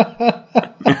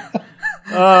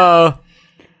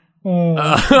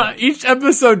 Each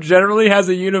episode generally has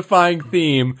a unifying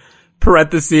theme,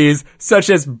 parentheses, such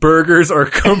as burgers or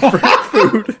comfort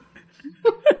food.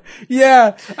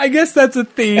 Yeah, I guess that's a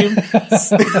theme.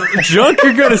 Junk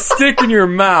you're gonna stick in your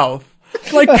mouth.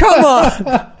 Like, come on!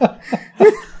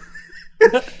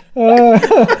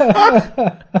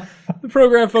 The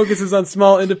program focuses on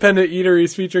small independent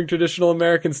eateries featuring traditional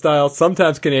American style,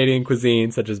 sometimes Canadian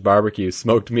cuisine, such as barbecue,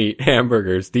 smoked meat,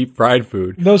 hamburgers, deep fried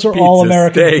food. Those are pizza, all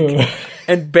American steak, food.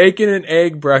 and bacon and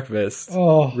egg breakfast.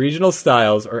 Oh. Regional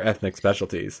styles or ethnic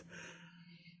specialties.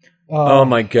 Oh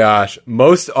my gosh.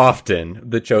 Most often,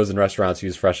 the chosen restaurants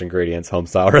use fresh ingredients,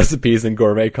 home-style recipes, and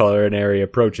gourmet culinary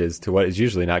approaches to what is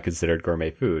usually not considered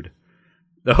gourmet food.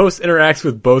 The host interacts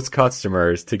with both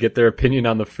customers to get their opinion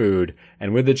on the food,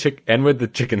 and with the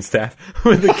kitchen staff,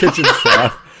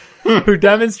 who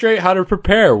demonstrate how to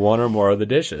prepare one or more of the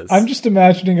dishes. I'm just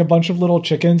imagining a bunch of little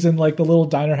chickens in like the little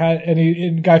diner hat,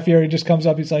 and Guy Fieri just comes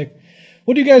up. He's like,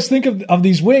 "What do you guys think of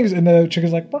these wings?" And the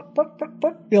chicken's like, "Burp, burp, burp,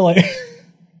 burp." You're like.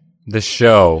 The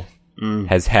show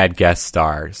has had guest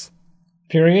stars.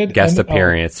 Period. Guest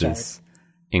appearances,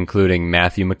 including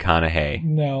Matthew McConaughey.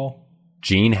 No.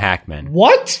 Gene Hackman.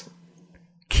 What?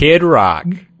 Kid Rock.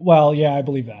 Well, yeah, I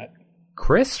believe that.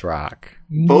 Chris Rock.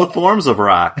 Both forms of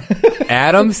rock.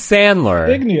 Adam Sandler.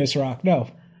 Igneous Rock, no.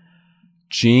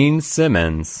 Gene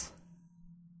Simmons.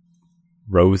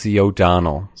 Rosie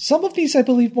O'Donnell. Some of these I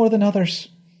believe more than others.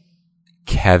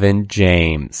 Kevin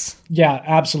James. Yeah,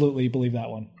 absolutely believe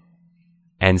that one.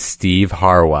 And Steve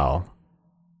Harwell.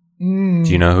 Do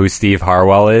you know who Steve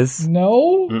Harwell is?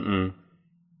 No? Mm-mm.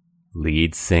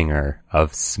 Lead singer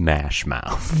of Smash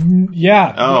Mouth.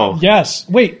 Yeah. Oh. Yes.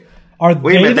 Wait, are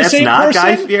Wait a they minute, the that's same not person?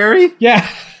 Guy Fieri? Yeah.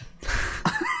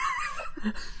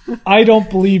 I don't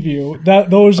believe you.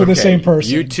 Those are the Okay, same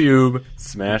person. YouTube,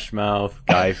 Smash Mouth,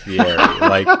 Guy Fieri.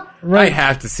 Like, I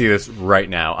have to see this right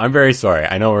now. I'm very sorry.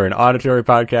 I know we're an auditory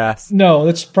podcast. No,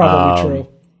 that's probably true.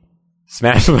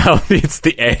 Smash Mouth eats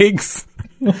the eggs.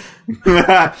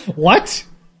 What?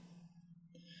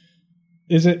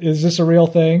 Is this a real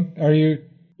thing? Are you...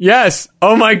 Yes.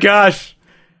 Oh my gosh.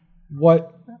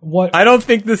 What? I don't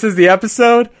think this is the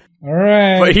episode, All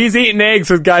right. but he's eating eggs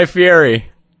with Guy Fieri.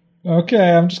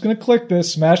 Okay, I'm just going to click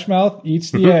this. Smash Mouth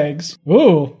eats the eggs.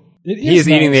 Ooh. He's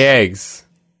eating the eggs.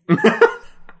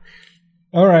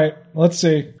 All right, let's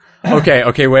see.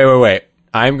 Okay, wait.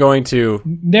 I'm going to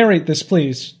Narrate this,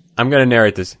 please.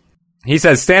 narrate this. He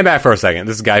says, stand back for a second.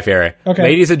 This is Guy Fieri. Okay.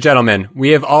 Ladies and gentlemen, we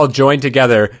have all joined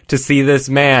together to see this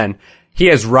man. He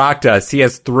has rocked us. He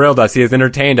has thrilled us. He has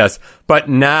entertained us. But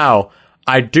now,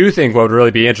 I do think what would really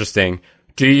be interesting,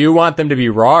 do you want them to be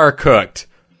raw or cooked?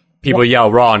 People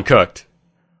yell raw and cooked.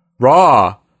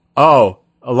 Raw. Oh,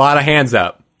 a lot of hands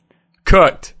up.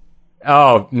 Cooked.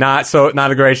 Oh, not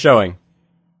a great showing.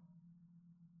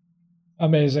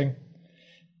 Amazing.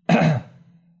 This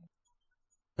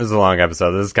is a long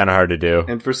episode. This is kind of hard to do.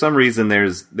 And for some reason, there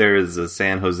is a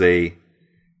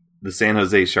the San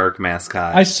Jose Shark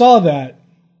mascot. I saw that.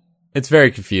 It's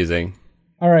very confusing.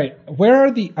 All right, where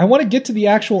are I want to get to the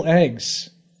actual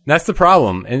eggs. That's the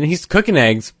problem. And he's cooking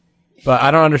eggs, but I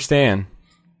don't understand.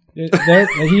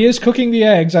 He is cooking the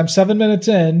eggs. I'm 7 minutes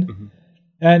in,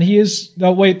 and he is...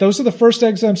 No, wait, those are the first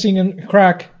eggs I'm seeing in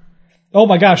crack. Oh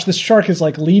my gosh, this shark is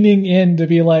like leaning in to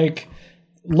be like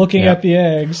looking at the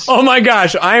eggs. Oh my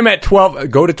gosh, I'm at 12.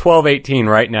 Go to 12:18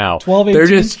 right now. 12:18? They're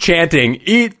just chanting,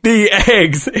 eat the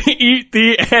eggs, eat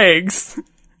the eggs.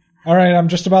 All right, I'm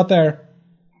just about there.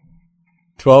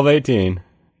 12:18.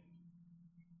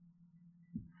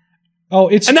 Oh,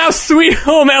 it's... And now Sweet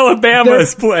Home Alabama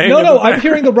is playing. No, I'm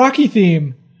hearing the Rocky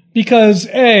theme because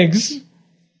eggs.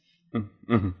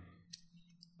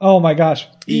 Oh my gosh.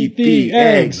 Eat the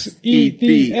eggs. Eat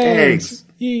the eggs.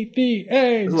 Eat the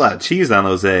eggs. There's a lot of cheese on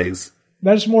those eggs.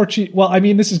 That's more cheese. Well, I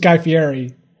mean, this is Guy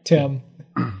Fieri, Tim.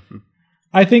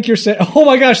 I think you're saying, oh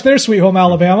my gosh, there's Sweet Home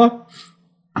Alabama.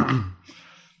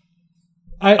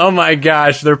 Oh my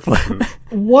gosh, they're playing.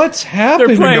 What's happening?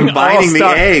 They're playing Combining the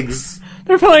All-Star. eggs.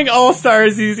 They're playing All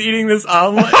Stars. He's eating this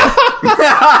omelet.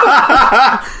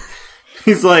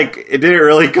 He's like, did it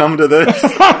really come to this?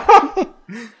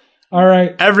 All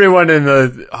right. Everyone in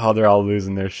they're all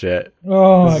losing their shit.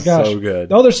 Oh my This is gosh. so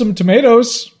good. Oh, there's some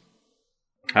tomatoes.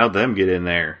 How'd them get in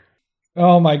there?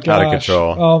 Oh my gosh. Out of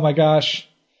control. Oh my gosh.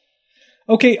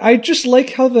 Okay, I just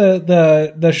like how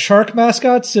the shark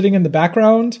mascot's sitting in the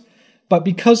background, but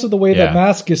because of the way that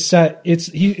mask is set,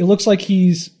 it looks like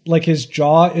his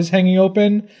jaw is hanging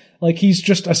open, like he's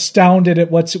just astounded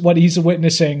at what he's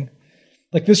witnessing.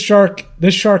 Like this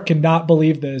shark cannot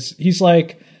believe this. He's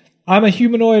like, I'm a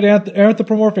humanoid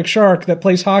anthropomorphic shark that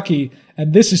plays hockey,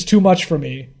 and this is too much for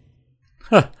me.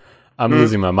 I'm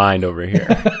losing my mind over here.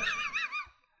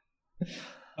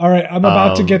 All right, I'm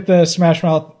about to get the Smash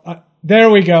Mouth. There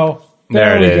we go.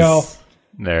 There we go.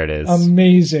 There it is.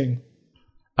 Amazing.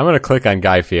 I'm going to click on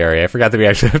Guy Fieri. I forgot that we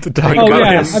actually have to talk Oh about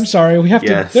yeah, him. I'm sorry. We have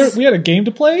to. We had a game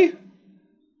to play.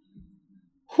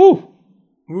 Whew.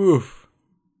 Oof.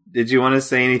 Did you want to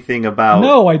say anything about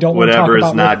No, I don't want to talk whatever about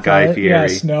is not Guy Fieri?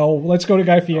 Yes, no. Let's go to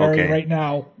Guy Fieri Okay. right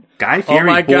now. Guy Fieri.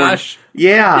 Oh my born- gosh.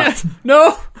 Yeah. Yes.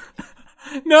 No.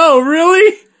 No,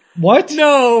 really? What?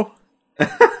 No.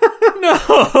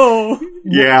 No.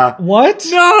 Yeah. What?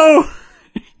 No.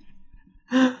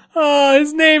 Oh,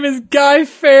 his name is Guy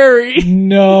Fieri.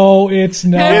 No, it's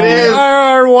not. It is.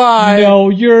 F-E-R-R-Y. No,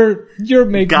 you're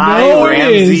making Guy no, it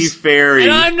Ramsey is. Ferry.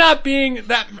 And I'm not being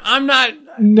that. I'm not.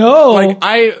 No,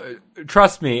 Like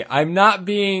trust me. I'm not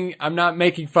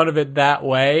making fun of it that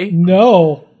way.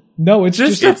 no. It's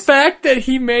Just just the fact that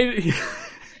he made it.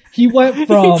 he went He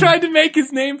from. tried to make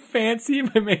his name fancy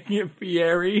by making it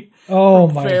Fieri. Oh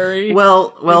my. Fairy.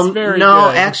 Well, It's very no,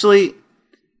 good. actually,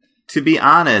 to be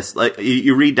honest, like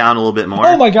you read down a little bit more.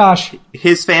 Oh my gosh.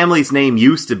 His family's name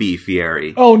used to be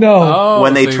Fieri. Oh no. Oh,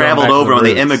 When they so you're traveled going back to over, the when they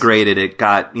roots. immigrated, it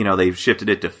got, they shifted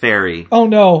it to Ferry Oh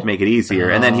no. to make it easier.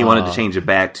 And then he wanted to change it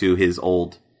back to his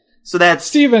old. So that's,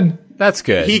 Steven, That's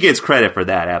good. he gets credit for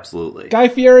that, absolutely. Guy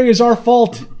Fieri is our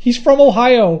fault. He's from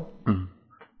Ohio.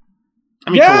 I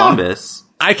mean, Yeah. Columbus.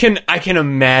 I can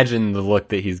imagine the look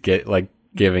that he's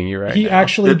giving you right He now.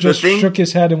 actually The just thing- shook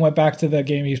his head and went back to the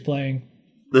game he's playing.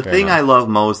 The thing I love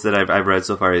most that I've read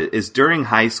so far is during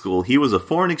high school, he was a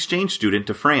foreign exchange student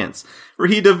to France, where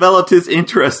he developed his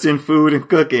interest in food and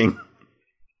cooking.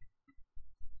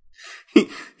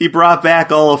 He brought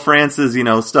back all of France's,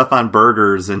 stuff on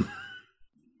burgers and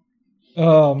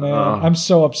Oh man, I'm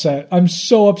so upset.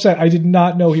 I did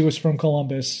not know he was from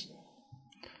Columbus.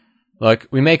 Look,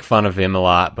 we make fun of him a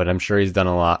lot, but I'm sure he's done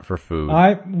a lot for food.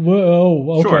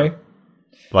 Whoa, okay. Sure.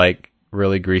 Like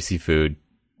really greasy food.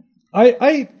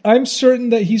 I'm certain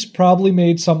that he's probably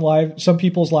made some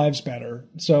people's lives better.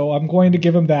 So I'm going to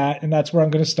give him that, and that's where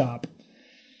I'm going to stop.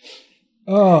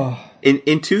 Oh,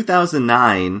 In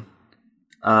 2009,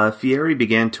 Fieri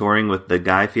began touring with the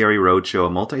Guy Fieri Roadshow, a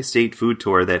multi-state food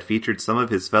tour that featured some of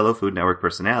his fellow Food Network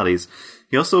personalities.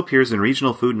 He also appears in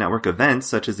regional Food Network events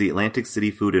such as the Atlantic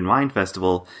City Food and Wine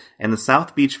Festival and the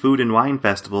South Beach Food and Wine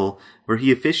Festival, where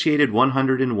he officiated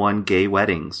 101 gay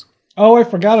weddings. oh, I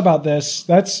forgot about this.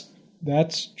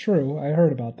 That's true. I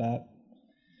heard about that.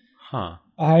 Huh.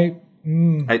 I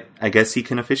guess he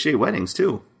can officiate weddings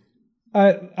too.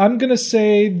 I'm gonna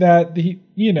say that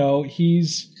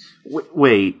he's.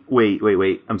 Wait.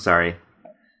 I'm sorry.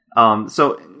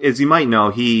 So as you might know,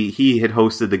 he had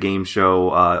hosted the game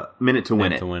show Minute to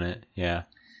Win It. To win it, yeah.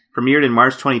 Premiered in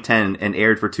March 2010 and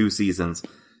aired for 2 seasons.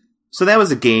 So that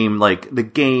was a game, like, the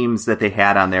games that they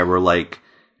had on there were like,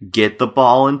 get the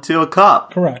ball into a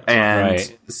cup. Correct. And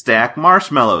Right. stack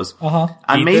marshmallows. Uh-huh.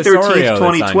 On Eat May this 13th, Oreo that's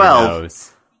on your 2012,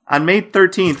 nose. on May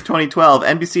 13th, 2012,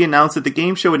 NBC announced that the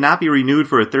game show would not be renewed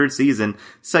for a 3rd season,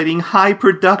 citing high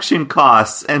production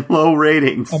costs and low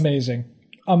ratings. Amazing.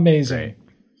 Great.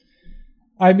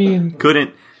 I mean,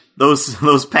 Couldn't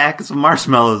those packets of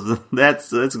marshmallows?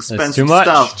 That's expensive too much.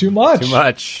 stuff. too much. Too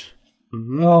much. Oh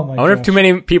my! I wonder if too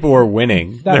many people were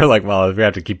winning. That- They're like, well, we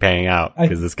have to keep paying out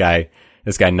because this guy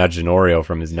nudged an Oreo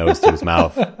from his nose to his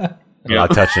mouth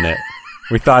without touching it.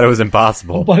 We thought it was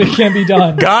impossible. But it can be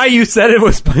done. Guy, you said it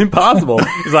was impossible.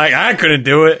 He's like, I couldn't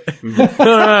do it.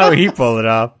 No, he pulled it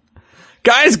off.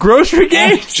 Guy's grocery I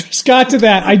games. just got to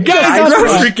that. I just Guy's got to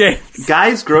grocery that. games.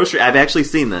 Guys Grocery, I've actually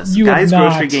seen this. You have Guys not.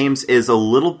 Grocery Games is a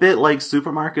little bit like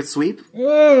Supermarket Sweep,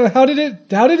 How did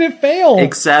it fail?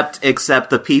 except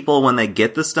the people, when they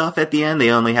get the stuff at the end, they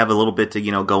only have a little bit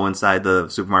to, go inside the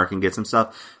supermarket and get some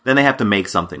stuff. Then they have to make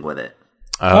something with it.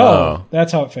 Oh,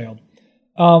 that's how it failed.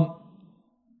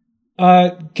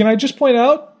 Can I just point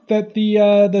out that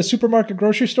the supermarket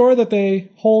grocery store that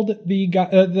they hold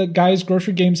the Guys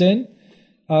Grocery Games in,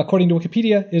 according to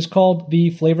Wikipedia, is called the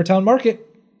Flavortown Market.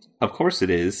 Of course it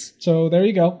is. So there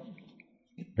you go.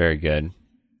 Very good.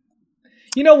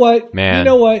 You know what? Man. You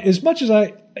know what? As much as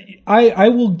I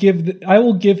will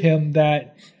give him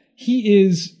that he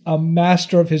is a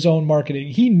master of his own marketing.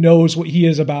 He knows what he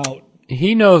is about.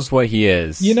 He knows what he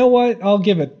is. You know what? I'll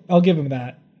give him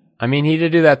that. I mean, he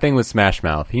did do that thing with Smash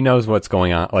Mouth. He knows what's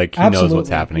going on. Like, he knows what's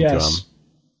happening to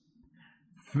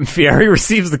him. Fieri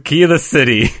receives the key of the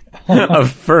city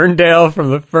of Ferndale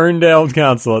from the Ferndale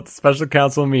Council at the special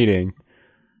council meeting.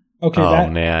 Okay,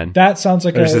 man. That sounds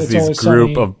like there's just these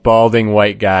group of balding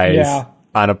white guys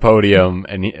on a podium,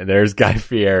 and there's Guy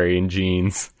Fieri in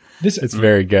jeans. It's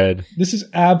very good. This is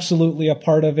absolutely a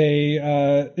part of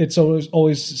a It's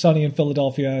Always Sunny in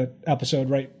Philadelphia episode,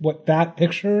 right? What that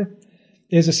picture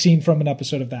is a scene from an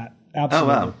episode of that.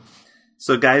 Absolutely. Oh, wow.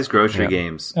 So, Guy's Grocery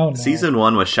Games. Oh, no. Season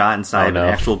 1 was shot inside an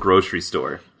actual grocery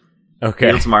store.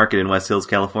 Okay. Fields Market in West Hills,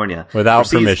 California. Without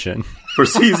permission. For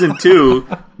Season 2,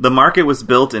 the market was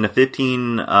built in a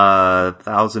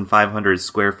 15,500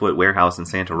 square foot warehouse in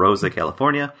Santa Rosa,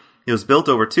 California. It was built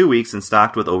over 2 weeks and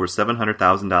stocked with over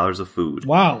 $700,000 of food.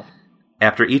 Wow.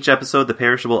 After each episode, the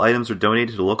perishable items were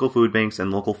donated to local food banks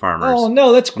and local farmers. Oh,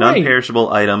 no, that's great.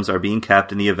 Non-perishable items are being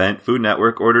kept in the event Food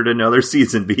Network ordered another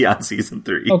season beyond Season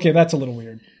 3. Okay, that's a little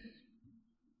weird.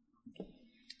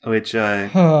 Which,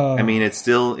 I mean, it's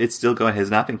still going.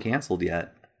 Has not been canceled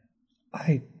yet.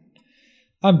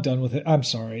 I'm done with it. I'm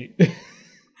sorry.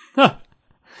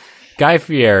 Guy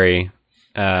Fieri,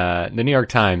 the New York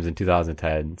Times in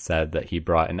 2010 said that he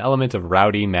brought an element of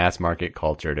rowdy mass market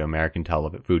culture to American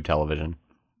food television.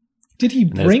 Did he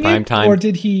bring it, or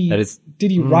did he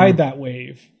ride that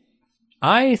wave?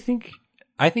 I think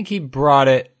he brought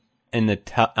it in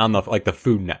on the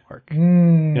Food Network. You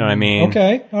know what I mean?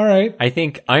 Okay, all right. I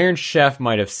think Iron Chef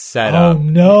might have set up. Oh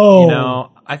no! You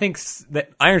know, I think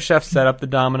that Iron Chef set up the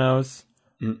dominoes.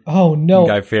 Oh no!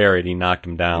 Guy Fieri, he knocked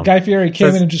him down. Guy Fieri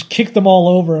came in and just kicked them all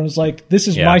over and was like, "This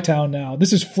is my town now.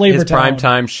 This is Flavor Town." His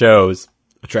primetime shows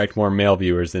attract more male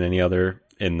viewers than any other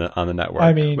on the network.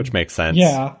 I mean, which makes sense.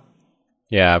 Yeah.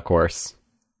 Yeah, of course.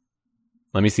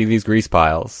 Let me see these grease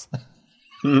piles.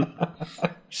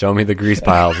 Show me the grease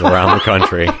piles around the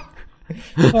country.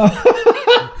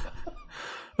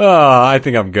 I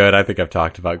think I'm good. I think I've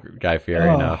talked about Guy Fieri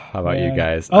enough. How about you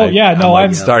guys?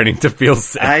 I'm starting to feel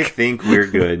sick. I think we're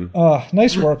good.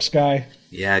 Nice work, Sky.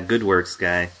 Yeah, good work,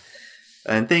 Sky.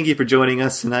 And thank you for joining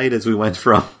us tonight as we went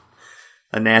from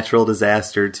a natural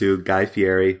disaster to Guy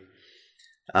Fieri.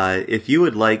 If you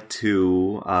would like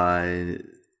to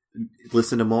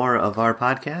listen to more of our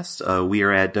podcast, we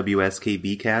are at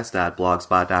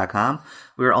wskbcast.blogspot.com.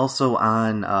 We're also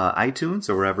on iTunes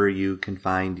or wherever you can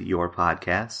find your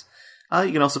podcasts.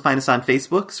 You can also find us on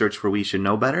Facebook. Search for We Should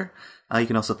Know Better. You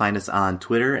can also find us on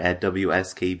Twitter at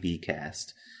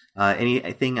WSKBcast.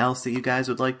 Anything else that you guys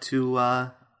would like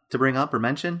to bring up or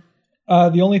mention?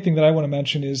 The only thing that I want to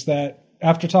mention is that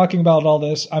after talking about all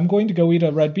this, I'm going to go eat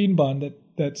a red bean bun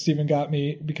that Stephen got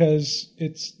me because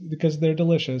they're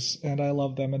delicious and I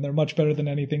love them and they're much better than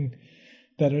anything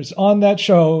that is on that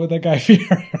show that Guy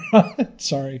Fieri.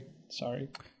 Sorry.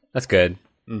 That's good.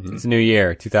 Mm-hmm. It's a new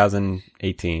year,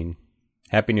 2018.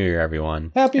 Happy New Year,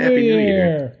 everyone. Happy New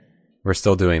Year. We're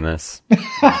still doing this.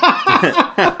 It's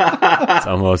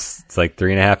like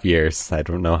 3.5 years. I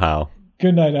don't know how.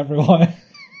 Good night, everyone.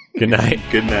 Good night.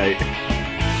 Good night.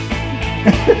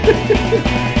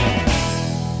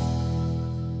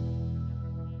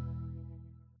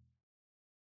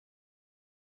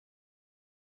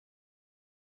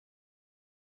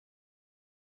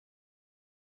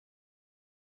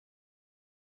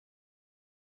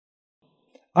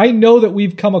 I know that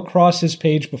we've come across his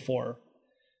page before.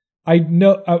 I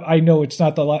know it's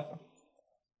not the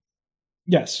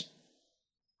Yes.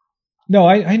 No,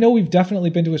 I know we've definitely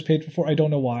been to his page before. I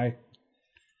don't know why.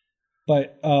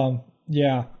 But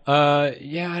yeah.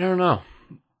 Yeah, I don't know.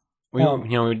 We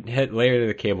hit Layer to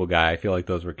the Cable Guy. I feel like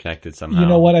those were connected somehow. You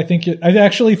know what? I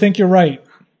actually think you're right.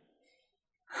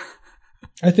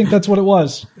 I think that's what it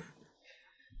was.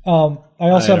 I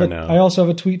also have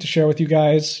a tweet to share with you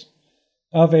guys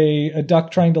of a duck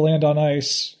trying to land on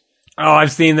ice. Oh,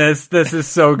 I've seen this. This is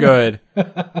so good.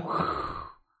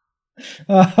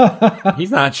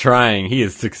 He's not trying. He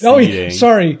is succeeding. Oh,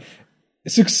 sorry.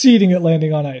 Succeeding at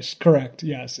landing on ice. Correct.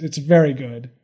 Yes. It's very good.